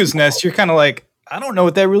the Cuckoo's Nest, you're kind of like, I don't know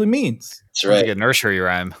what that really means. That's right. Like a nursery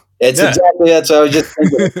rhyme. It's exactly that's what I was just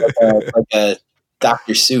thinking. Like a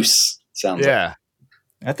Dr. Seuss sounds like.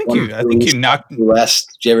 I think you knocked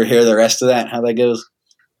west. Did you ever hear the rest of that? How that goes?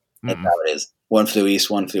 That's how it is. One flew east,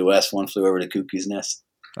 one flew west, one flew over the cuckoo's nest.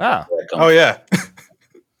 Oh yeah.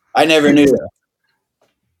 I never knew that.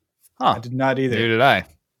 Huh. I did not either. Neither did I. It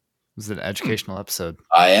was an educational episode.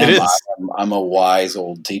 I am. It is. I'm a wise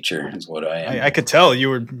old teacher is what I am. I could tell you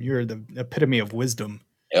were the epitome of wisdom.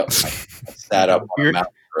 Yep. I sat up on a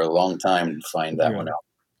mountain for a long time to find that one out.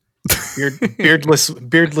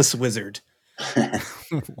 Beardless wizard. I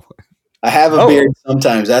have a beard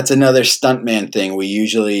sometimes. That's another stuntman thing. We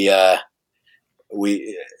usually if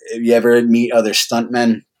you ever meet other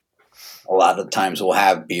stuntmen, a lot of times we'll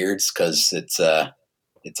have beards because it's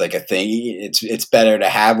like a thing. It's better to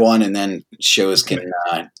have one, and then shows can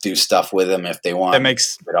do stuff with them if they want. That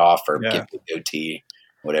makes it off or get the goatee,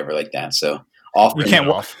 whatever like that. So often you can't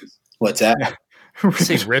off. What's that?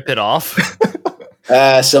 Say rip it off.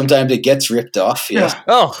 Sometimes it gets ripped off. Yes. Yeah.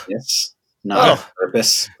 Oh. Yes. Not on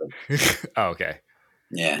purpose. Oh, okay.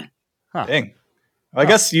 Yeah. Huh. Dang. I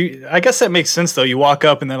guess that makes sense though. You walk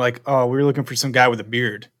up and they're like, "Oh, we were looking for some guy with a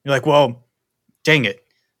beard." You're like, "Well, dang it,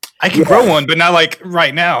 I can grow one, but not like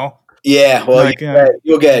right now." Yeah, well,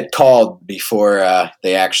 you'll get called before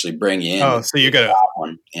they actually bring you in. Oh, so you gotta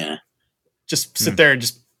one. Yeah. Just sit there and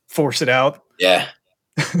just force it out. Yeah.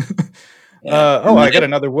 I got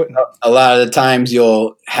another one. A lot of the times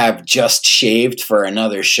you'll have just shaved for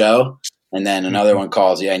another show, and then another one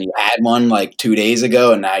calls you, and you had one like 2 days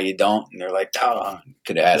ago, and now you don't, and they're like, "Oh,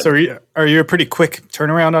 could have had it." So are you a pretty quick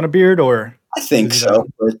turnaround on a beard, or? I think so,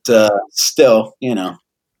 but still, Yeah,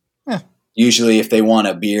 Usually, if they want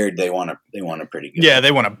a beard, they want a pretty good. Yeah,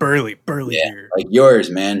 they want a burly beard, like yours,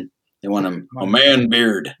 man. They want a man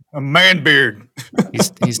beard. A man beard.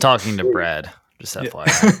 He's talking to Brad. Just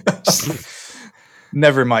FYI.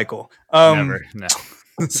 Never, Michael. Never. No.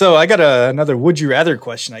 So I got another would you rather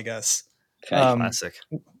question, I guess. Okay. Classic.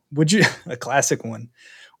 A classic one.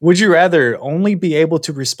 Would you rather only be able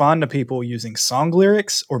to respond to people using song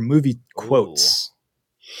lyrics or movie quotes?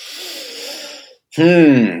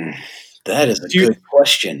 That is a good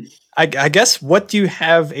question. I guess, what do you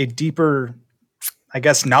have a deeper, I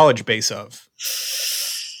guess, knowledge base of?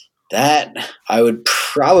 That I would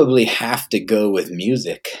probably have to go with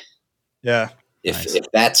music. Yeah. If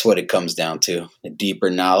that's what it comes down to, a deeper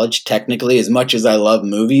knowledge. Technically, as much as I love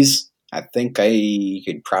movies, I think I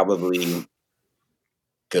could probably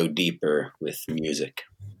go deeper with music.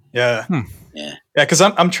 Yeah. Yeah. Because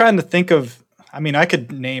I'm trying to think of, I mean, I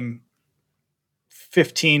could name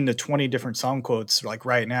 15 to 20 different song quotes like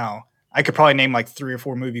right now. I could probably name like 3 or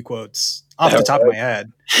 4 movie quotes off the top of my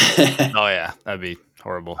head. Oh yeah, that'd be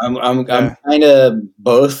horrible. I'm kind of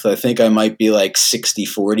both. I think I might be like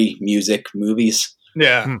 60-40 music movies.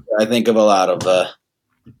 Yeah. I think of a lot of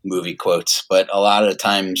movie quotes, but a lot of the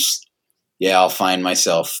times, I'll find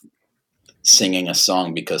myself singing a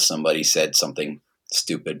song because somebody said something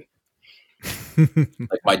stupid.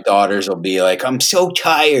 Like my daughters will be like, "I'm so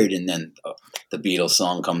tired," and then the Beatles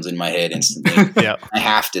song comes in my head instantly. Yeah, I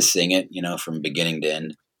have to sing it, from beginning to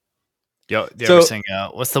end. Yo, do you ever sing?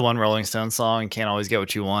 What's the one Rolling Stones song? "Can't Always Get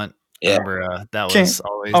What You Want." Yeah. Remember that was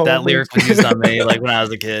always that lyric was used on me, like when I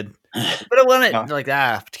was a kid. But I want it like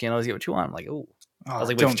but you can't always get what you want. I'm like, oh, I was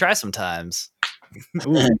like, we can try sometimes.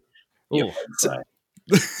 Ooh.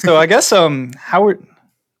 So I guess how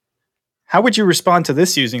would you respond to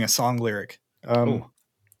this using a song lyric?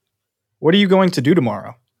 What are you going to do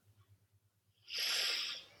tomorrow?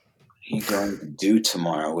 What are you going to do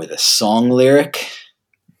tomorrow with a song lyric?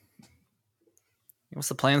 What's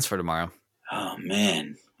the plans for tomorrow? Oh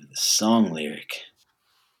man, with a song lyric.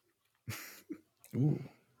 Ooh.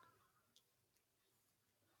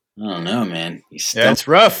 I don't know, man. Yeah, it's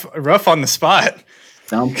rough on the spot.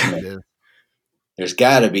 There's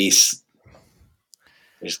gotta be.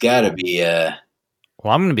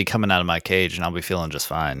 Well, I'm going to be coming out of my cage, and I'll be feeling just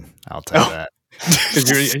fine. I'll tell you that.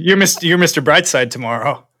 Because you're Mr. Brightside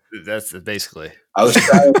tomorrow. That's basically. I was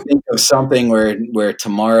trying to think of something where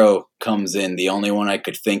tomorrow comes in. The only one I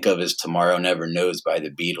could think of is "Tomorrow Never Knows" by the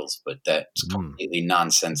Beatles, but that's completely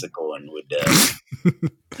nonsensical and would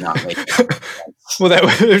not make sense. Well, that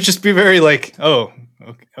would just be very like, oh,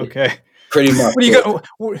 okay. Pretty much. What do you got?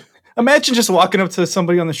 Imagine just walking up to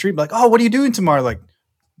somebody on the street, like, "Oh, what are you doing tomorrow?" Like,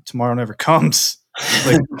 tomorrow never comes.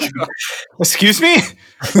 Like, excuse me?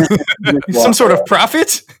 Some sort of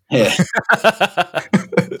prophet? Yeah.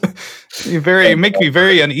 You make me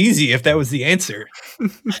very uneasy if that was the answer.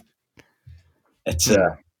 It's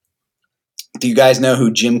do you guys know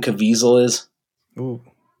who Jim Caviezel is? Ooh.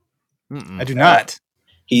 I do not.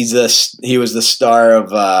 He was the star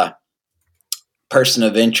of Person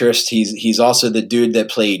of Interest. He's also the dude that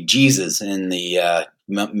played Jesus in the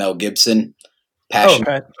Mel Gibson Passion.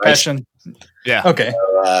 Oh, Passion. Yeah. Okay.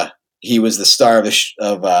 So, he was the star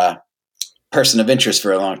of Person of Interest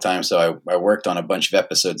for a long time. So I worked on a bunch of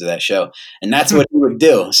episodes of that show, and that's what he would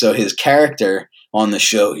do. So his character on the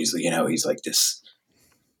show, he's like this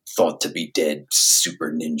thought to be dead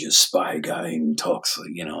super ninja spy guy, and talks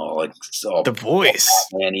all the voice,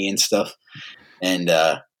 Annie and stuff. And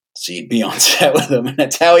so you'd be on set with him, and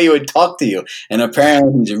that's how he would talk to you. And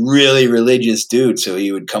apparently he's a really religious dude, so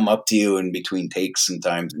he would come up to you in between takes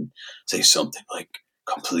sometimes and say something like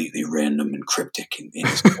completely random and cryptic and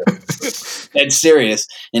that's serious.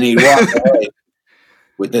 And he'd walk away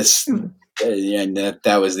with this, and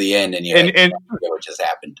that was the end. And what just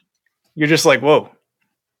happened? You're just like, whoa.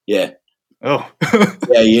 Yeah. Oh.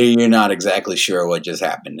 Yeah, you're not exactly sure what just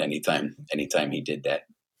happened anytime he did that.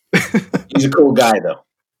 He's a cool guy, though.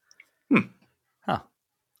 Huh.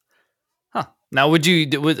 Now, are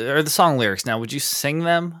the song lyrics, now, would you sing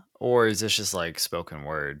them, or is this just like spoken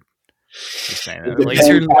word? Just saying that. Like, is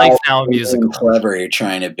your life now a musical? Clever you're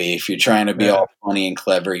trying to be. If you're trying to be all funny and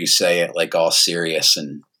clever, you say it like all serious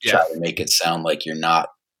and try to make it sound like you're not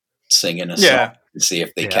singing a song and see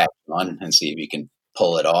if they catch on and see if you can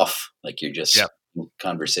pull it off like you're just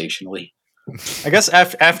conversationally. I guess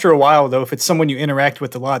after a while, though, if it's someone you interact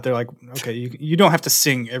with a lot, they're like, okay, you don't have to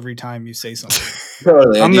sing every time you say something.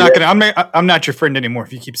 Totally. I'm not your friend anymore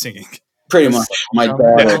if you keep singing. Pretty much. My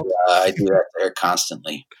daughter, I do that to her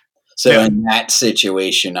constantly. So in that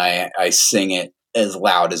situation, I sing it as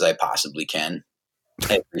loud as I possibly can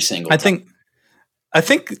every single time. I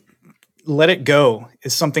think Let It Go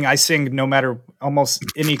is something I sing no matter almost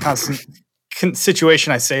any constant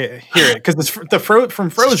situation I hear it, because it's from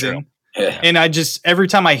Frozen. Yeah. And I just, every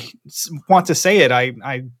time I want to say it,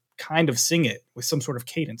 I kind of sing it with some sort of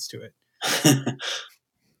cadence to it.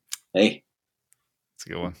 Hey, it's a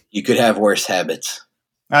good one. You could have worse habits,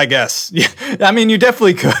 I guess. Yeah, I mean, you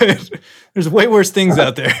definitely could. There's way worse things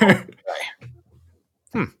out there.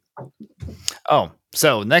 Oh,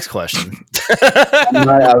 so next question.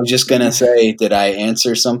 I was just gonna say, did I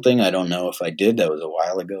answer something? I don't know if I did. That was a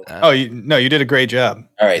while ago. You did a great job.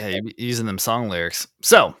 All right, yeah, you're using them song lyrics.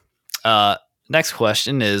 So, next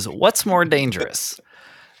question is: what's more dangerous,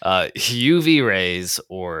 UV rays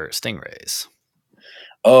or stingrays?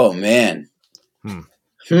 Oh man.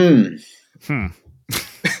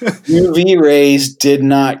 UV rays did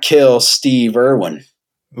not kill Steve Irwin.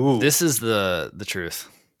 Ooh, This is the truth.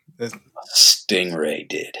 Stingray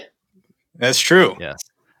did. That's true. Yes,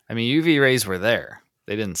 I mean UV rays were there.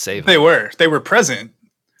 They didn't save They them. were. They were present.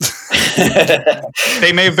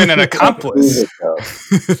 They may have been an accomplice.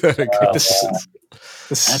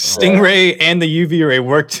 The stingray and the UV ray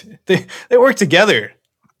worked. They worked together.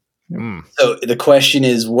 So the question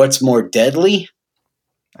is, what's more deadly?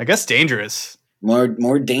 I guess dangerous.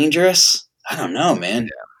 More dangerous? I don't know, man.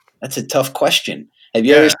 That's a tough question. Have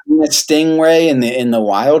you ever seen a stingray in the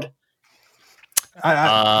wild?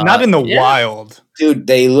 Not in the wild. Dude,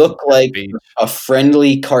 they look like a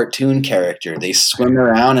friendly cartoon character. They swim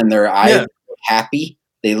around and their eyes look happy.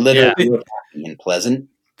 They literally look happy and pleasant.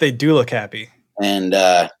 They do look happy. And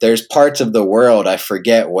there's parts of the world, I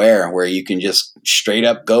forget where you can just straight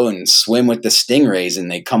up go and swim with the stingrays, and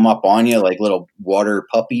they come up on you like little water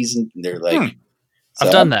puppies, and they're like... So,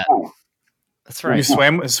 I've done that. That's right. You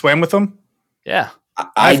swam with them? Yeah.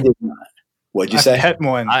 I did not. What'd you say? Pet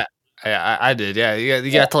one. I did. Yeah. You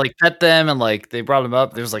got to like pet them, and like they brought them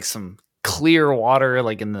up. There's like some clear water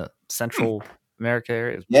like in the Central America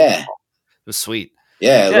area. It was sweet.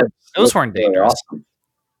 Yeah. Those weren't dangerous. Awesome.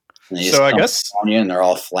 So I guess on you and they're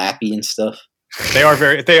all flappy and stuff. They are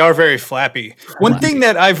very flappy. One thing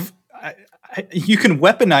that you can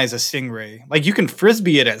weaponize a stingray. Like you can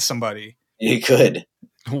frisbee it at somebody. You could.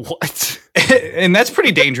 What? And that's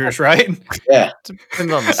pretty dangerous, right? Yeah.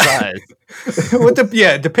 Depends on the size.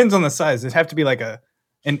 It depends on the size. It'd have to be like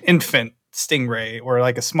an infant stingray or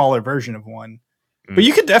like a smaller version of one. But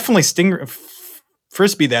you could definitely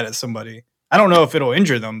frisbee that at somebody. I don't know if it'll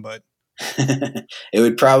injure them, but it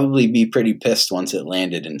would probably be pretty pissed once it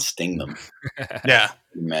landed and sting them. Yeah.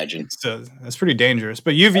 Imagine. So that's pretty dangerous.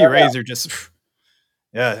 But UV rays are just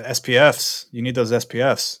SPFs. You need those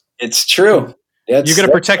SPFs. It's true. You got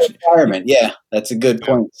to protect the environment. Yeah, that's a good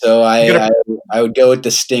point. So I would go with the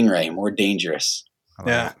stingray, more dangerous.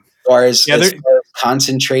 Yeah. As far as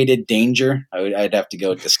concentrated danger, I'd have to go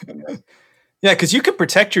with the stingray. Yeah, because you could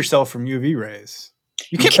protect yourself from UV rays.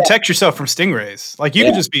 You can't protect yourself from stingrays. Like you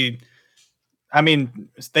could just be. I mean,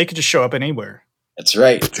 they could just show up anywhere. That's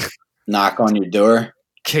right. Knock on your door.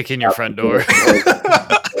 Kick in your front door.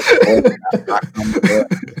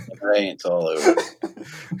 It's all over.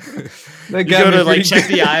 You go to like check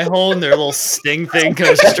the eye hole and their little sting thing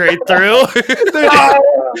goes straight through.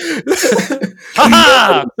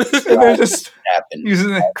 They're just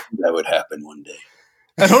using that would happen one day.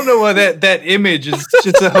 I don't know why that image is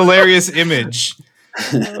just a hilarious image.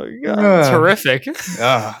 Oh God, terrific.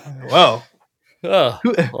 Well. You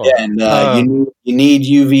need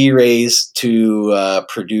UV rays to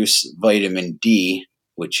produce vitamin D,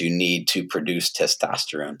 which you need to produce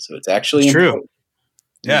testosterone. So it's actually true.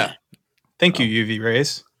 Yeah. Thank you, UV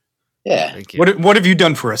rays. Yeah. Thank you. What have you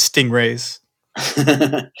done for us, stingrays?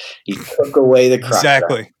 You took away the crop.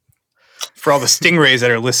 Exactly. For all the stingrays that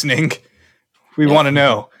are listening, we want to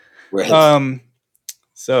know.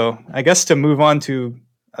 So I guess to move on to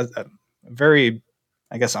a very,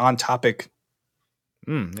 on topic.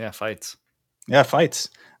 Fights. Yeah, fights.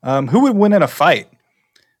 Who would win in a fight?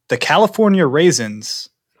 The California Raisins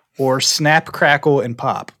or Snap, Crackle, and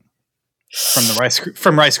Pop from Rice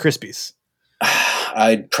Krispies?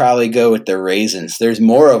 I'd probably go with the Raisins. There's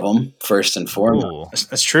more of them, first and foremost.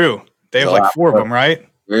 That's true. They have like 4 of them, right?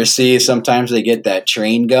 You ever see sometimes they get that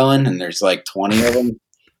train going and there's like 20 of them?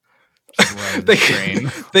 They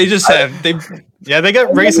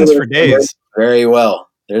got raisins for days. Very well.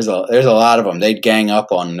 There's a lot of them. They'd gang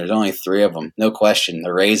up on them. There's only 3 of them. No question.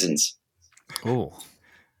 The Raisins. Ooh.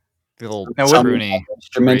 The old pruny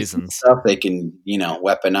raisins. Stuff, they can,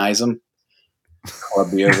 weaponize them. Club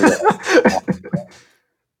you over there.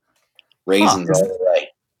 Raisins all the way.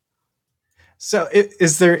 So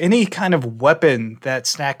is there any kind of weapon that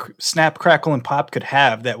Snap, Crackle, and Pop could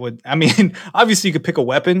have that would, obviously you could pick a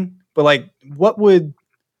weapon but like, what would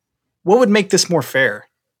make this more fair?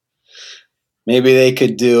 Maybe they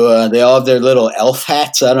could do. They all have their little elf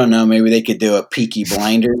hats. I don't know. Maybe they could do a Peaky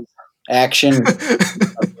Blinders action.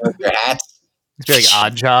 Their hats. It's like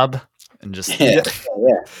Odd Job, and just Yeah.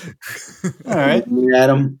 All right.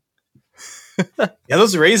 Adam. Yeah,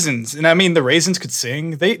 those raisins, and I mean the raisins could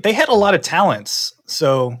sing. They had a lot of talents,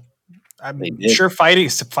 so I'm sure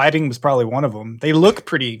fighting was probably one of them. They look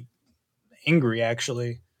pretty angry,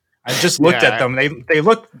 actually. I just looked at them. They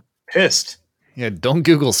look pissed. Yeah, don't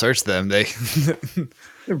Google search them. They're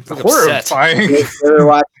horrifying.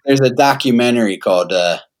 There's a documentary called.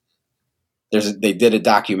 They did a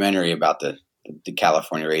documentary about the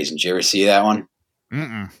California raisins. Did you ever see that one?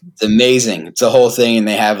 Mm-mm. It's amazing. It's a whole thing, and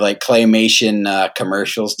they have like claymation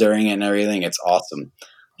commercials during it and everything. It's awesome.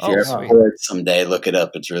 If you're ever bored someday, look it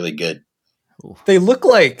up. It's really good. They look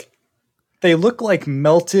like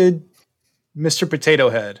melted Mr. Potato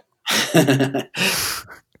Head.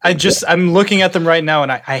 I'm looking at them right now,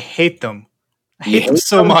 and I hate them. I hate them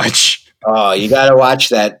so much. Oh, you got to watch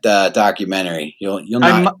that documentary. You'll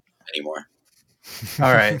not anymore.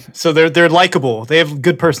 All right, so they're likable. They have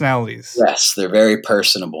good personalities. Yes, they're very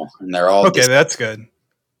personable, and they're all okay. That's good.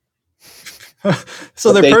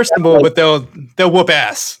 So they're personable, but they'll whoop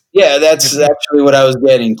ass. Yeah, that's actually what I was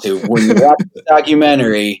getting to. When you watch the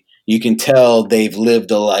documentary, you can tell they've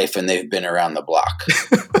lived a life and they've been around the block.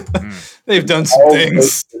 They've done some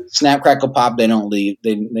things. Snap, Crackle, Pop. They don't leave.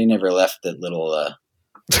 They never left that little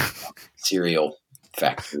cereal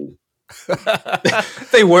factory.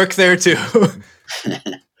 They work there too.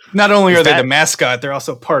 Not only are they the mascot, they're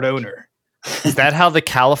also part owner. Is that how the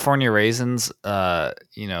California Raisins,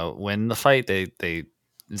 win the fight? They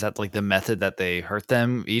is that like the method that they hurt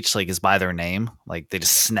them each? Like is by their name? Like they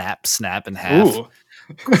just snap in half. Ooh.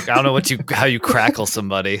 I don't know how you crackle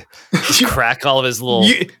somebody. Just crack all of his little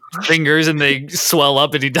fingers and they swell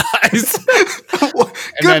up and he dies.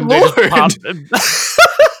 Good Lord!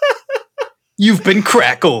 You've been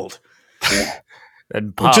crackled.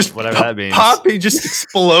 And pop, just whatever that means. Pop, he just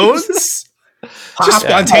explodes. Just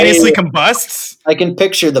spontaneously combusts. I can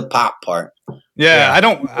picture the pop part. Yeah.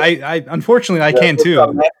 I unfortunately I can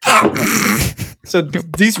too. So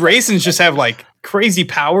these raisins just have like crazy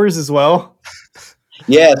powers as well.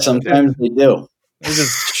 Yeah, sometimes they do. They're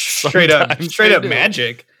just straight up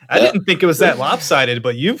magic. I didn't think it was that lopsided,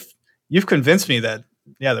 but you've convinced me that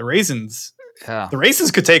the raisins. Yeah. The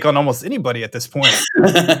raisins could take on almost anybody at this point.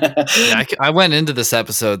 I went into this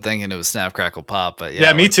episode thinking it was Snap, Crackle, Pop, but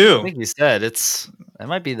me too. I think you said it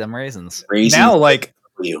might be them raisins. Now, if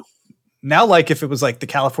it was like the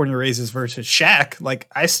California Raisins versus Shaq, like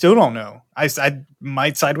I still don't know. I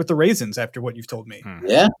might side with the raisins after what you've told me.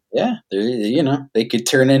 Yeah. They could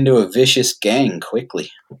turn into a vicious gang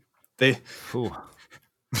quickly. All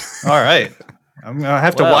right. I'm gonna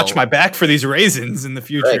have to watch my back for these raisins in the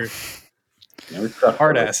future. Right.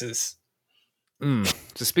 Hard asses. So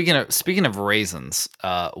speaking of raisins,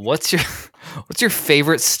 what's your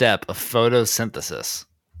favorite step of photosynthesis?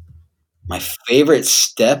 My favorite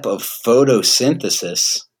step of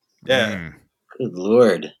photosynthesis. Yeah. Good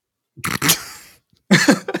Lord.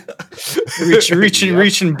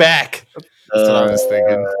 Reaching back. That's what I was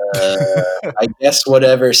thinking. I guess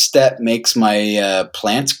whatever step makes my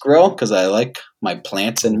plants grow, because I like my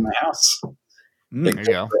plants in my house. There you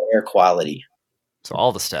go. For air quality. So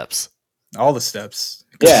all the steps. All the steps.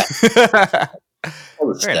 Yeah.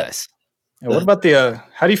 Very nice. Yeah, what about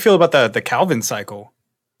how do you feel about the Calvin cycle?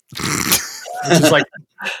 Which is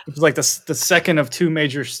like the second of two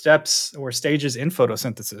major steps or stages in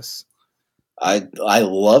photosynthesis. I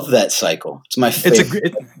love that cycle. It's my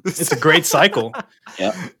favorite. It's a great cycle.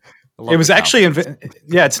 Yeah. It was actually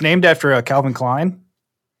it's named after Calvin Klein.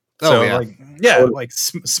 So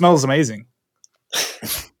smells amazing.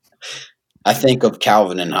 I think of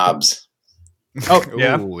Calvin and Hobbes. Oh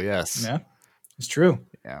yeah. Ooh, yes. Yeah. It's true.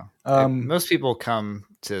 Yeah. Most people come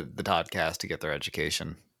to the podcast to get their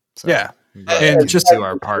education. So yeah. And just do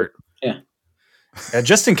our part. Yeah.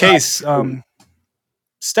 Just in case,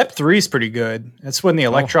 step 3 is pretty good. That's when the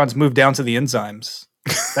electrons move down to the enzymes.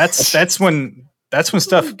 That's when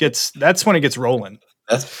it gets rolling.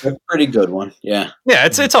 That's a pretty good one. Yeah. Yeah,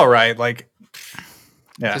 it's all right. Like,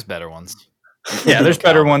 there's better ones. Yeah, there's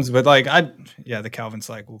better ones, but like the Calvin's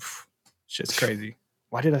like, oof, shit's crazy.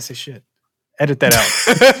 Why did I say shit? Edit that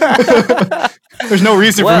out. There's no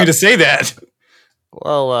reason for me to say that.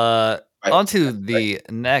 Well, on to the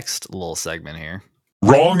next little segment here.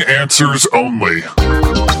 Wrong answers only.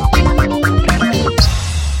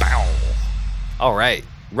 All right.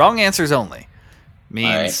 Wrong answers only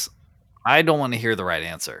means I don't want to hear the right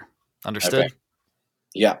answer. Understood? Okay.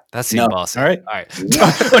 Yeah. That seems awesome. All right. All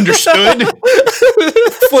right. Understood.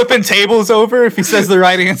 Flipping tables over if he says the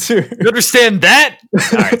right answer. You understand that?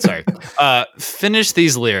 All right, sorry. Finish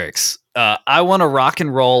these lyrics. I want to rock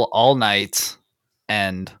and roll all night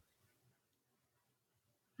and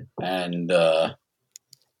I'm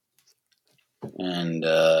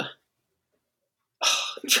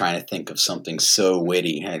trying to think of something so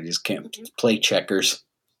witty. I just can't play checkers.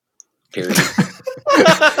 Period.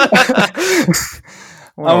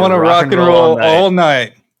 I want to rock and roll all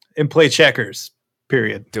night and play checkers.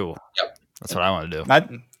 Period. Cool. Yep. That's what I want to do.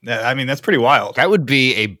 I mean, that's pretty wild. That would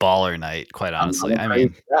be a baller night, quite honestly. I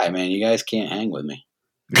mean, man, you guys can't hang with me.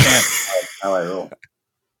 That's how I roll.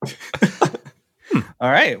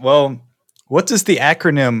 All right. Well, what does the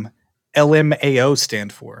acronym LMAO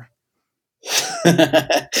stand for?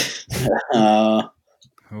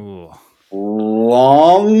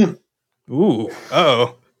 Long. Ooh.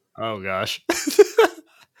 Oh. Oh gosh.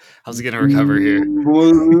 How's he gonna recover here?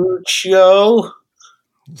 Mucho.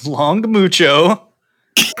 Long mucho.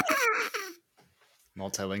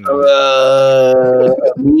 Multilingual.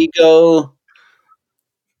 Amigo.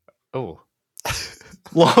 Oh.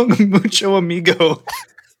 Long mucho amigo.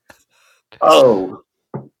 Oh.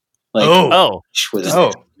 Like, oh. With an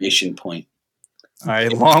exclamation point. All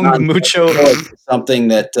right, long mucho. Something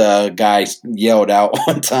that guy yelled out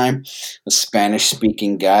one time. A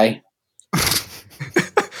Spanish-speaking guy.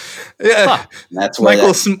 Yeah, that's why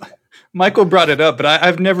Michael brought it up, but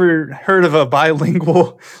I've never heard of a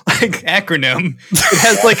bilingual acronym.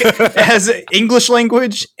 It has English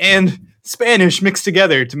language and Spanish mixed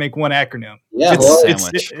together to make one acronym. Yeah,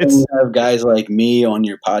 it's you have guys like me on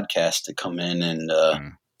your podcast to come in and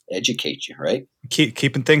educate you, right?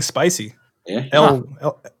 Keeping things spicy. Yeah. El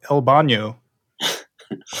baño.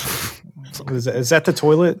 Is that the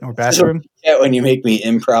toilet or bathroom? Yeah, when you make me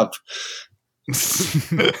improv.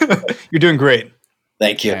 You're doing great.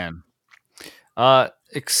 Thank you. Man.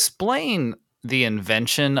 Explain the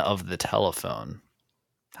invention of the telephone.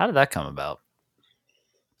 How did that come about?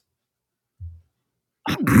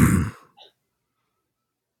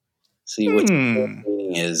 See, what's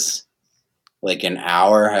happening is like an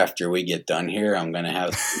hour after we get done here, I'm going to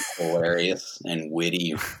have some hilarious and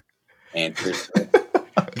witty answers.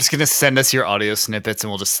 I'm just going to send us your audio snippets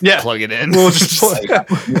and we'll just plug it in. We'll just plug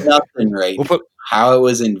nothing right. How it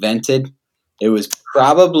was invented, it was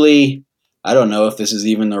probably, I don't know if this is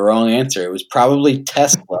even the wrong answer. It was probably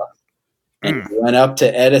Tesla. And he went up to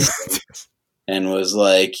Edison and was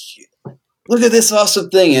like, look at this awesome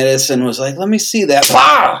thing. Edison was like, let me see that.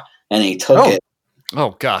 Bah! And he took it.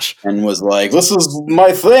 Oh, gosh. And was like, this is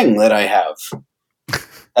my thing that I have.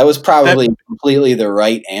 That was probably completely the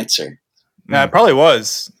right answer. Nah, it probably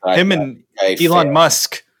was. Him and Elon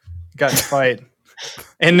Musk got in a fight.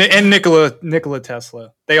 And Nikola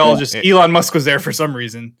Tesla. They all Elon Musk was there for some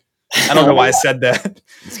reason. I don't know why I said that.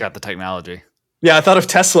 He's got the technology. Yeah, I thought of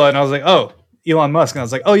Tesla and I was like, oh, Elon Musk. And I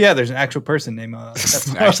was like, oh, yeah, there's an actual person named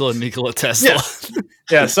Tesla. Actual Nikola Tesla.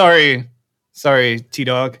 Yeah, sorry,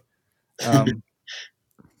 T-Dog.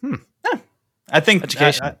 I think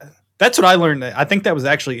that's what I learned. I think that was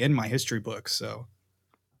actually in my history book. So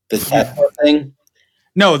the Tesla thing?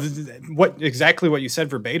 No, what you said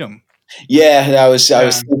verbatim. Yeah, I was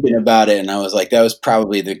thinking about it, and I was like, that was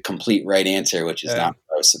probably the complete right answer, which is not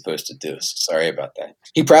what I was supposed to do. So sorry about that.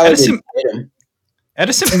 He probably didn't hit him.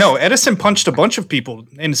 Edison punched a bunch of people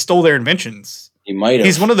and stole their inventions. He might have.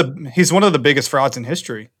 He's one of the biggest frauds in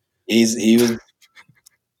history. He was.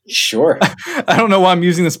 Sure. I don't know why I'm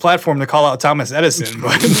using this platform to call out Thomas Edison,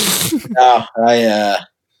 but no, I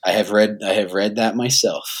have read that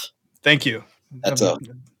myself. Thank you. That's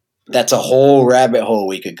a whole rabbit hole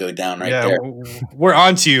we could go down there. We're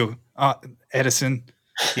on to you, Edison.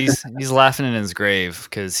 He's laughing in his grave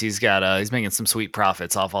because he's making some sweet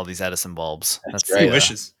profits off all these Edison bulbs. That's right. He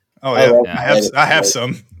wishes. Oh yeah, I have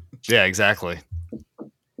some. Yeah, exactly.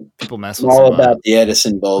 People mess I'm with all about the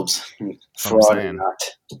Edison bulbs. Fraud or not.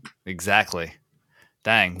 Exactly.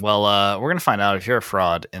 Dang. Well, we're going to find out if you're a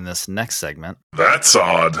fraud in this next segment. That's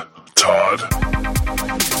odd, Todd.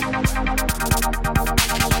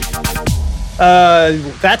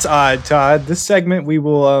 That's odd, Todd. This segment, we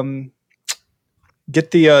will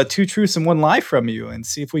get the 2 truths and 1 lie from you and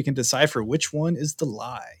see if we can decipher which one is the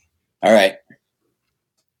lie. All right.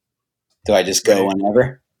 Do I just go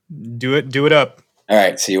whenever? Do it up. All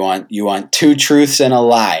right. So you want 2 truths and a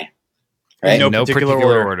lie, right? No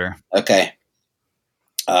particular order. Okay.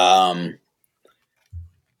 I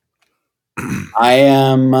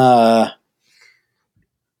am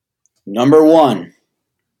number 1.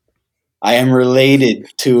 I am related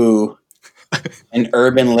to an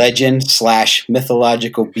urban legend /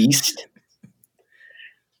 mythological beast.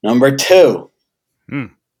 Number 2,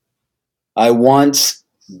 I once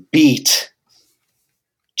beat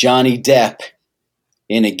Johnny Depp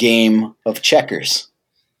in a game of checkers.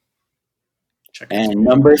 And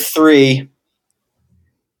number 3,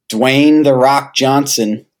 Dwayne "The Rock"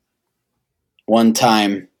 Johnson one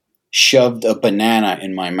time shoved a banana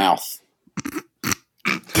in my mouth.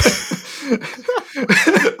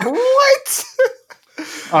 What?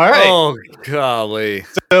 All right. Oh, golly.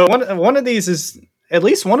 So one of these is, at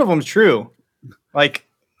least one of them's true. Like,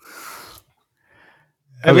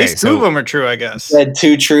 at least two of them are true, I guess. Said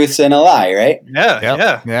 2 truths and a lie, right?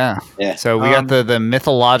 Yeah. So we got the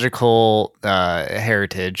mythological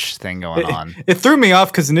heritage thing going on. It threw me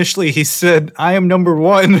off because initially he said, "I am number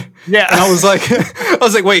 1." Yeah, and I was like,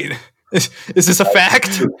 wait, is this a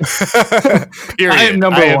fact? Period. I am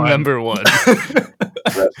number one.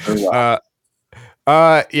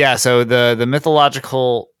 Yeah. So the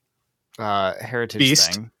mythological heritage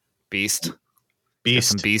thing, beast,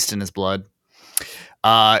 some beast in his blood.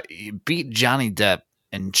 He beat Johnny Depp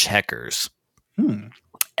in checkers,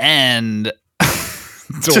 and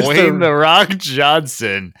Dwayne "The Rock"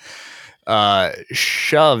 Johnson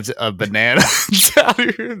shoved a banana down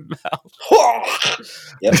your mouth.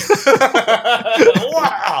 Yep.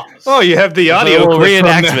 Wow! Oh, you have the audio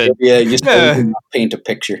reenactment. Yeah, just paint a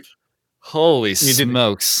picture. Holy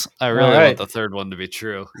smokes! I really want the third one to be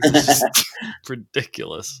true. It's just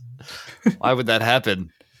ridiculous. Why would that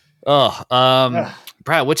happen? Oh,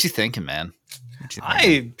 Brad, what you thinking, man?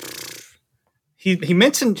 He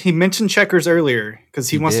mentioned checkers earlier because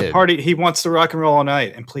he wants to party. He wants to rock and roll all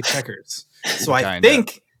night and play checkers. So I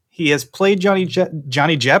think he has played Johnny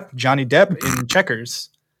Depp in checkers.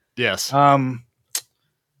 Yes. I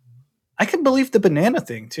can believe the banana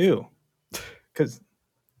thing too, because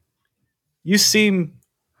you seem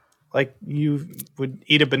like you would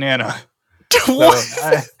eat a banana. What?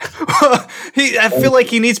 So I feel like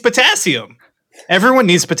he needs potassium. Everyone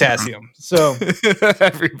needs potassium. So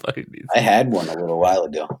everybody needs. I had one a little while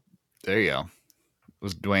ago. There you go.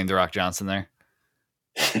 Was Dwayne "The Rock" Johnson there?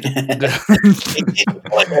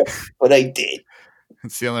 But I did.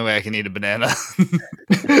 It's the only way I can eat a banana.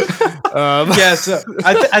 Yeah, so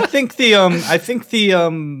I think the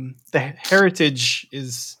heritage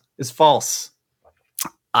is false.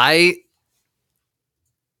 I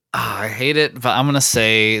hate it, but I'm gonna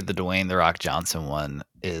say the Dwayne "The Rock" Johnson one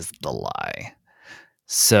is the lie.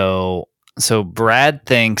 So Brad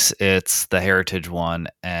thinks it's the heritage one,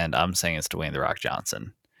 and I'm saying it's Dwayne "The Rock"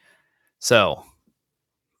 Johnson. So,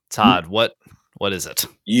 Todd, what is it?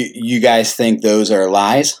 You guys think those are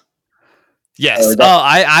lies? Yes.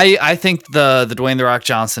 I think the Dwayne "The Rock"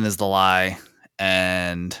 Johnson is the lie,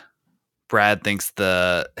 and Brad thinks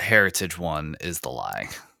the heritage one is the lie.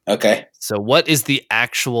 Okay. So what is the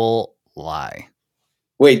actual lie?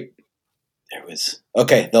 Wait, the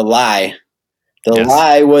lie. The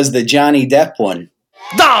lie was the Johnny Depp one.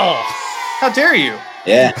 No! How dare you?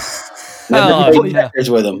 Yeah. Never played checkers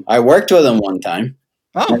with him. I worked with him one time.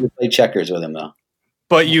 Never played checkers with him though.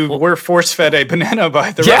 But you were force fed a banana by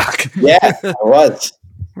The Rock. Yeah, I was.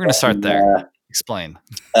 We're gonna start there. Explain.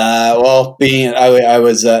 Well, I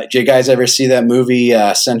was. Did you guys ever see that movie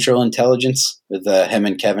Central Intelligence with him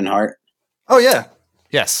and Kevin Hart? Oh yeah.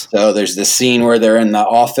 Yes. So there's this scene where they're in the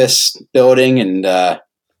office building and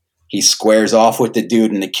he squares off with the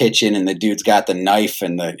dude in the kitchen, and the dude's got the knife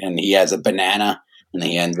and he has a banana, and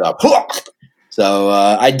he ends up. So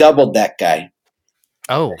I doubled that guy.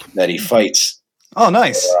 Oh, that he fights. Oh,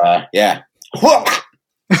 nice. Yeah.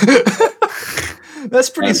 That's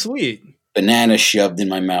pretty sweet. Banana shoved in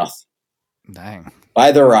my mouth. Dang.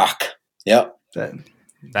 By The Rock. Yep. That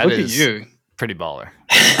Look is at you. Pretty baller.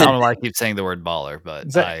 I don't know why I keep saying the word baller, but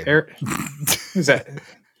Is that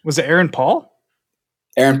was it Aaron Paul?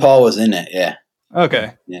 Aaron Paul was in it, yeah.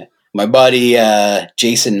 Okay. Yeah. My buddy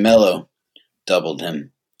Jason Mello doubled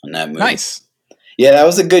him on that movie. Nice. Yeah, that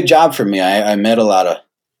was a good job for me. I met a lot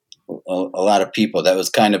of people. That was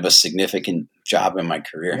kind of a significant job in my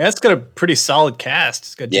career. Yeah, it's got a pretty solid cast.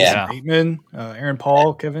 It's got Jason Bateman, Aaron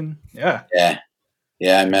Paul, Kevin. Yeah.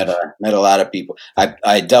 Yeah, I met a lot of people.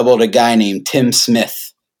 I doubled a guy named Tim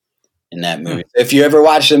Smith in that movie. If you ever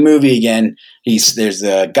watch the movie again, there's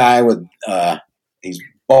a guy with he's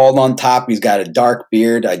bald on top. He's got a dark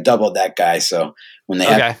beard. I doubled that guy. So when they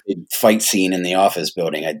had a big fight scene in the office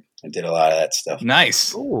building, I did a lot of that stuff.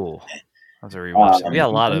 Nice. Ooh, I have to rewatch it. We got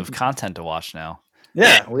a lot of content to watch now.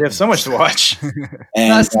 Yeah, we have so much to watch.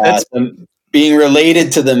 And being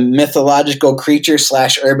related to the mythological creature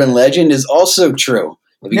 / urban legend is also true.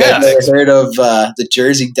 Have you guys ever heard of the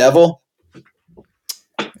Jersey Devil?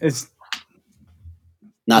 It's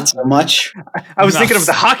not so much. I was thinking of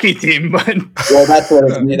the hockey team, but well, that's what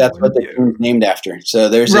the team's named after. So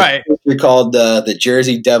there's a creature called the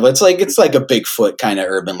Jersey Devil. It's like a Bigfoot kind of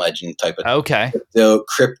urban legend type of okay.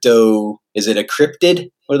 Crypto. Is it a cryptid?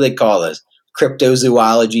 What do they call this?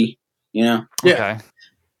 Cryptozoology. You know? Yeah.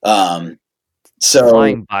 Okay. So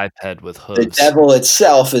flying biped with hooves. The devil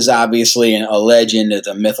itself is obviously a legend. It's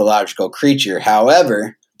a mythological creature.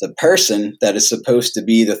 However, the person that is supposed to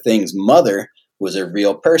be the thing's mother was a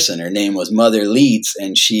real person. Her name was Mother Leeds,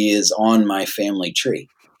 and she is on my family tree.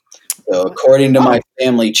 So according to my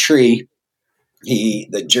family tree,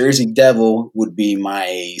 the Jersey Devil would be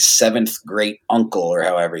my 7th great uncle, or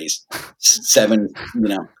however he's 7,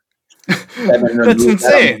 7. That's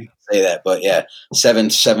insane. Say that, but yeah,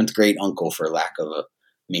 seventh great uncle, for lack of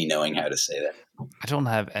me knowing how to say that. I don't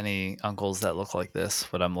have any uncles that look like this,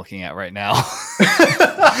 what I'm looking at right now.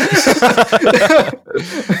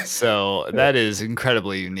 So that is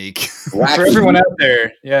incredibly unique. For everyone out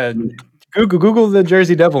there, Google the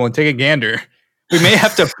Jersey Devil and take a gander. We may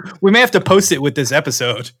have to post it with this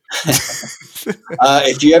episode.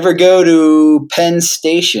 If you ever go to Penn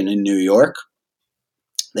Station in New York,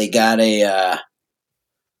 they got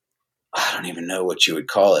I don't even know what you would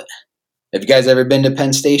call it. Have you guys ever been to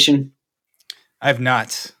Penn Station? I've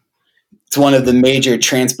not. It's one of the major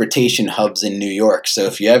transportation hubs in New York. So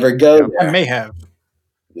if you ever go there, I may have.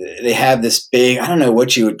 They have this big, I don't know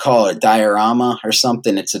what you would call it, diorama or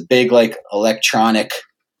something. It's a big electronic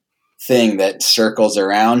thing that circles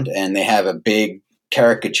around, and they have a big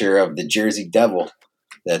caricature of the Jersey Devil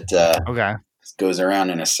that goes around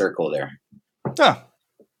in a circle there. Huh.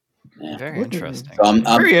 Yeah. Very interesting. So I'm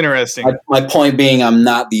very interesting. My point being, I'm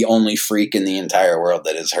not the only freak in the entire world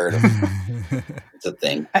that has heard of it. It's a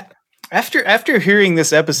thing. After hearing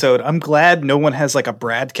this episode, I'm glad no one has a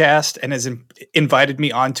broadcast and has invited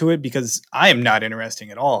me onto it, because I am not interesting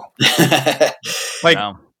at all.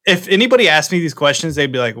 If anybody asked me these questions,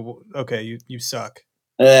 they'd be like, "Okay, you suck."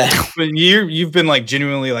 But you've been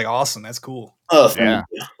genuinely awesome. That's cool. Oh, thank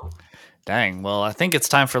you. Dang. Well, I think it's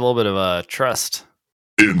time for a little bit of trust.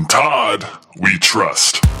 In Todd, we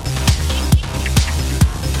trust.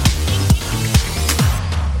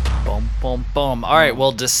 Boom, boom, boom. All right.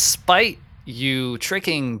 Well, despite you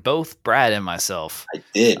tricking both Brad and myself, I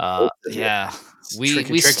did.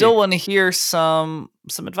 We still want to hear some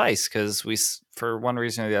advice, because we, for one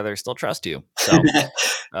reason or the other, still trust you. So,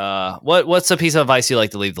 what's a piece of advice you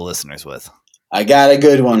like to leave the listeners with? I got a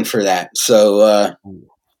good one for that. So,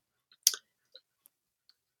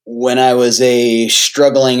 when I was a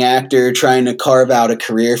struggling actor trying to carve out a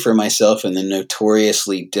career for myself in the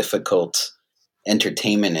notoriously difficult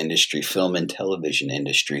entertainment industry, film and television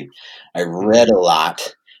industry, I read a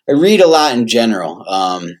lot. I read a lot in general.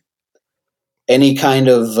 Any kind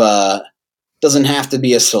of doesn't have to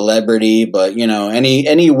be a celebrity, but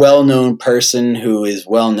any well-known person who is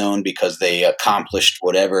well-known because they accomplished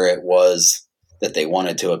whatever it was that they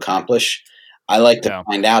wanted to accomplish. I like to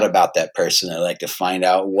find out about that person. I like to find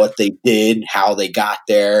out what they did, how they got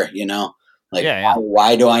there,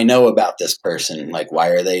 why do I know about this person? Why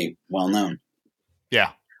are they well known?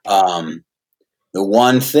 Yeah. The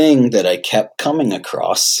one thing that I kept coming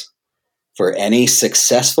across for any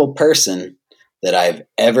successful person that I've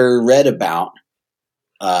ever read about,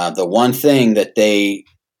 the one thing that they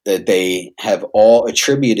have all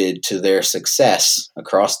attributed to their success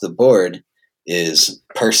across the board is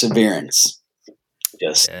perseverance.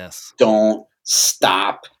 Just don't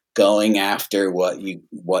stop going after what you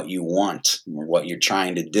want or what you're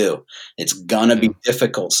trying to do. It's gonna be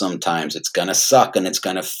difficult sometimes. It's gonna suck, and it's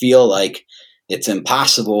gonna feel like it's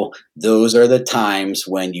impossible. Those are the times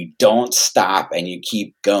when you don't stop and you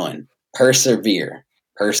keep going.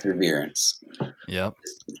 Perseverance. Yep.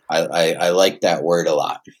 I like that word a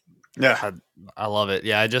lot. Yeah, I love it.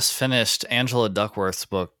 Yeah, I just finished Angela Duckworth's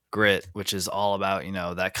book, Grit, which is all about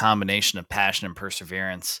that combination of passion and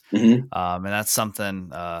perseverance. Mm-hmm. And that's something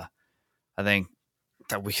I think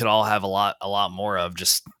that we could all have a lot more of.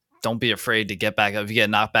 Just don't be afraid to get back up. If you get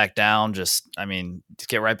knocked back down, just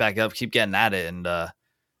get right back up, keep getting at it, and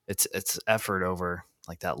it's effort over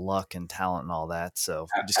that luck and talent and all that. So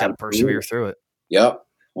you just got to persevere through it. Yep,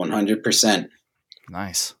 100%.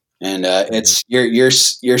 Nice. And it's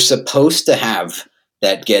you're supposed to have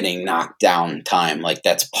that getting knocked down time.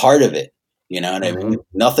 That's part of it. You know what I mean?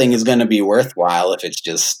 Nothing is going to be worthwhile if you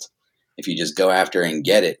just go after and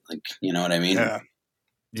get it. You know what I mean? Yeah,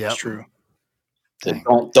 that's true. So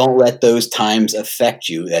don't let those times affect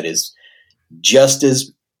you. That is just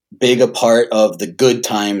as big a part of the good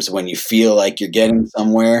times when you feel like you're getting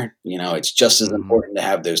somewhere. It's just as important to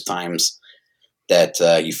have those times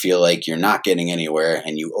that you feel like you're not getting anywhere,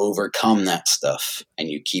 and you overcome that stuff, and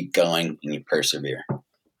you keep going and you persevere.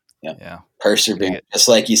 Yep. Yeah. Persevere. Just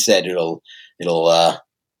like you said, it'll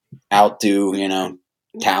outdo,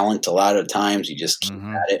 talent a lot of times. You just keep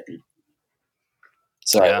at it.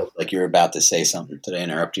 Sorry, I looked like you were about to say something. Did I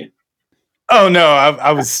interrupt you? Oh no,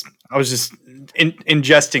 I was just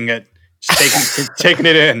ingesting it, just taking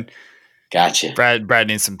it in. Gotcha. Brad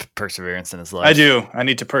needs some perseverance in his life. I do. I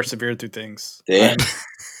need to persevere through things. Yeah.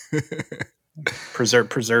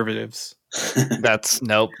 Preservatives.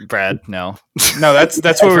 Brad. No. No, that's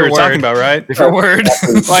what we were talking about, right? Different word.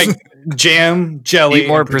 Like jam, jelly, eat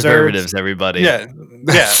more preservatives, everybody. Yeah.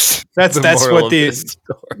 That's what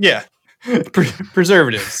the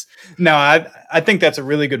preservatives. No, I think that's a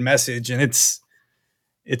really good message, and it's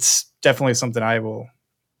definitely something I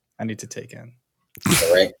need to take in.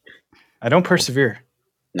 All right. I don't persevere.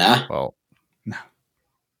 Nah. Well, no.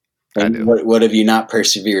 I do. What have you not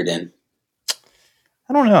persevered in?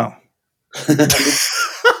 I don't know.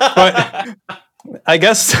 But I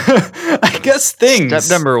guess things.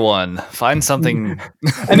 Step number 1: find something.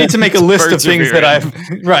 I need to make a list of things that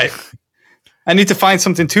I need to find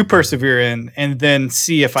something to persevere in, and then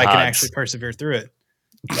see if I can actually persevere through it.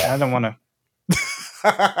 I don't want to.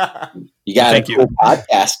 You got a cool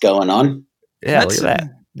podcast going on. Yeah, look at that.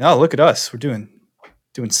 No, look at us. We're doing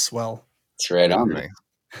swell. That's right on.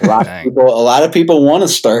 A lot of people want to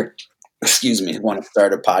start a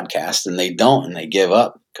podcast, and they don't, and they give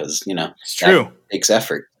up because it's true. It takes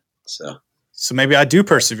effort. So maybe I do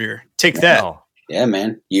persevere. Take that. Oh. Yeah,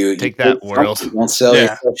 man. You take that, world. Don't sell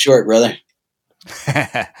yourself short, brother.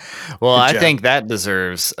 Well, I think that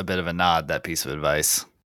deserves a bit of a nod. That piece of advice.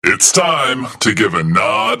 It's time to give a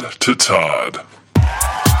nod to Todd.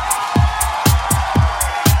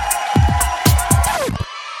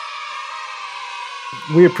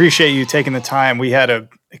 We appreciate you taking the time. We had an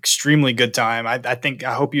extremely good time. I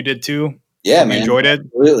hope you did too. Yeah, man. Enjoyed it.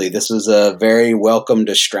 Absolutely. This was a very welcome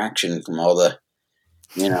distraction from all the,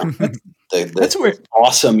 the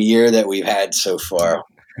awesome year that we've had so far.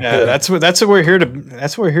 Yeah, that's what we're here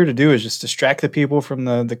to do, is just distract the people from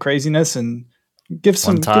the craziness and give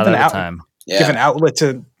an outlet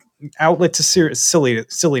to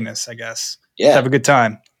silliness, I guess. Yeah. Just have a good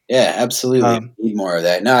time. Yeah, absolutely. Need more of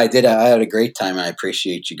that. No, I did. I had a great time, and I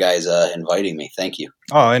appreciate you guys inviting me. Thank you.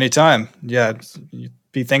 Oh, anytime. Yeah,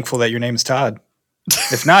 be thankful that your name is Todd.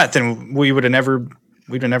 If not, then we would have never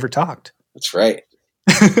talked. That's right.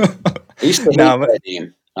 I used to hate that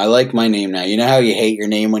name. I like my name now. You know how you hate your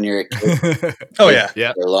name when you're a kid? Oh yeah,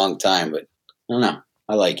 for a long time, but I don't know.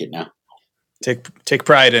 I like it now. Take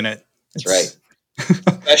pride in it. That's right.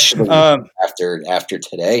 Especially after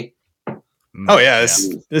today. Oh yeah,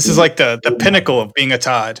 this is like the pinnacle of being a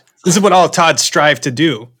Todd. This is what all Todds strive to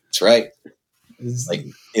do. That's right. Like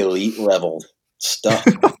elite level stuff.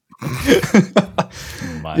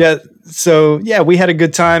 Yeah. So yeah, we had a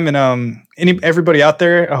good time, and everybody out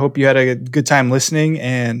there, I hope you had a good time listening.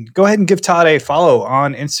 And go ahead and give Todd a follow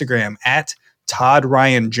on Instagram at Todd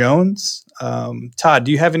Ryan Jones. Todd,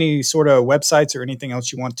 do you have any sort of websites or anything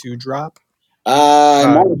else you want to drop?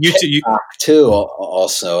 I'm on TikTok too.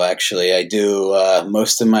 Also, actually, I do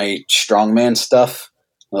most of my strongman stuff,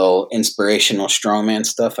 little inspirational strongman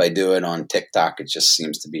stuff. I do it on TikTok. It just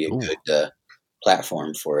seems to be a good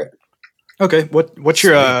platform for it. Okay, what's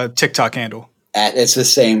your TikTok handle? It's the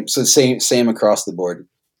same. So same across the board.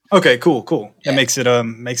 Okay, cool. Yeah. That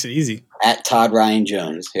makes it easy. At Todd Ryan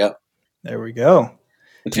Jones. Yep. There we go.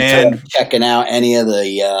 If you're checking out any of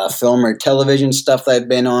the film or television stuff that I've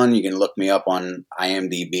been on, you can look me up on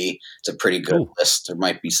IMDb. It's a pretty good list. There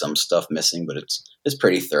might be some stuff missing, but it's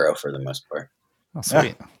pretty thorough for the most part. Oh,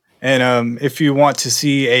 sweet. Yeah. And if you want to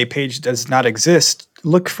see a page that does not exist,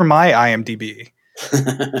 look for my IMDb.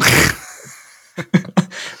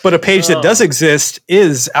 But a page that does exist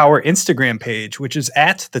is our Instagram page, which is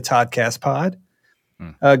at the Toddcast Pod.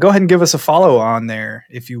 Go ahead and give us a follow on there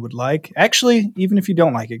if you would like. Actually, even if you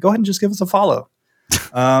don't like it, go ahead and just give us a follow.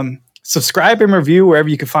 Subscribe and review wherever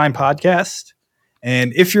you can find podcasts.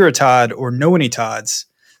 And if you're a Todd or know any Todds,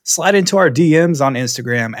 slide into our DMs on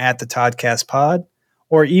Instagram at the Toddcast Pod,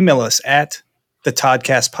 or email us at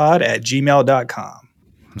thetoddcastpod@gmail.com.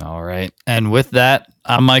 All right. And with that,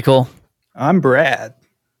 I'm Michael. I'm Brad.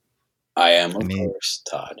 I am, of course,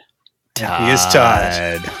 Todd. He is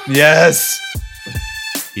Todd. Yes.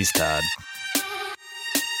 He's Todd.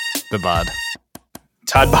 The bod.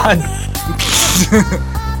 Todd bod.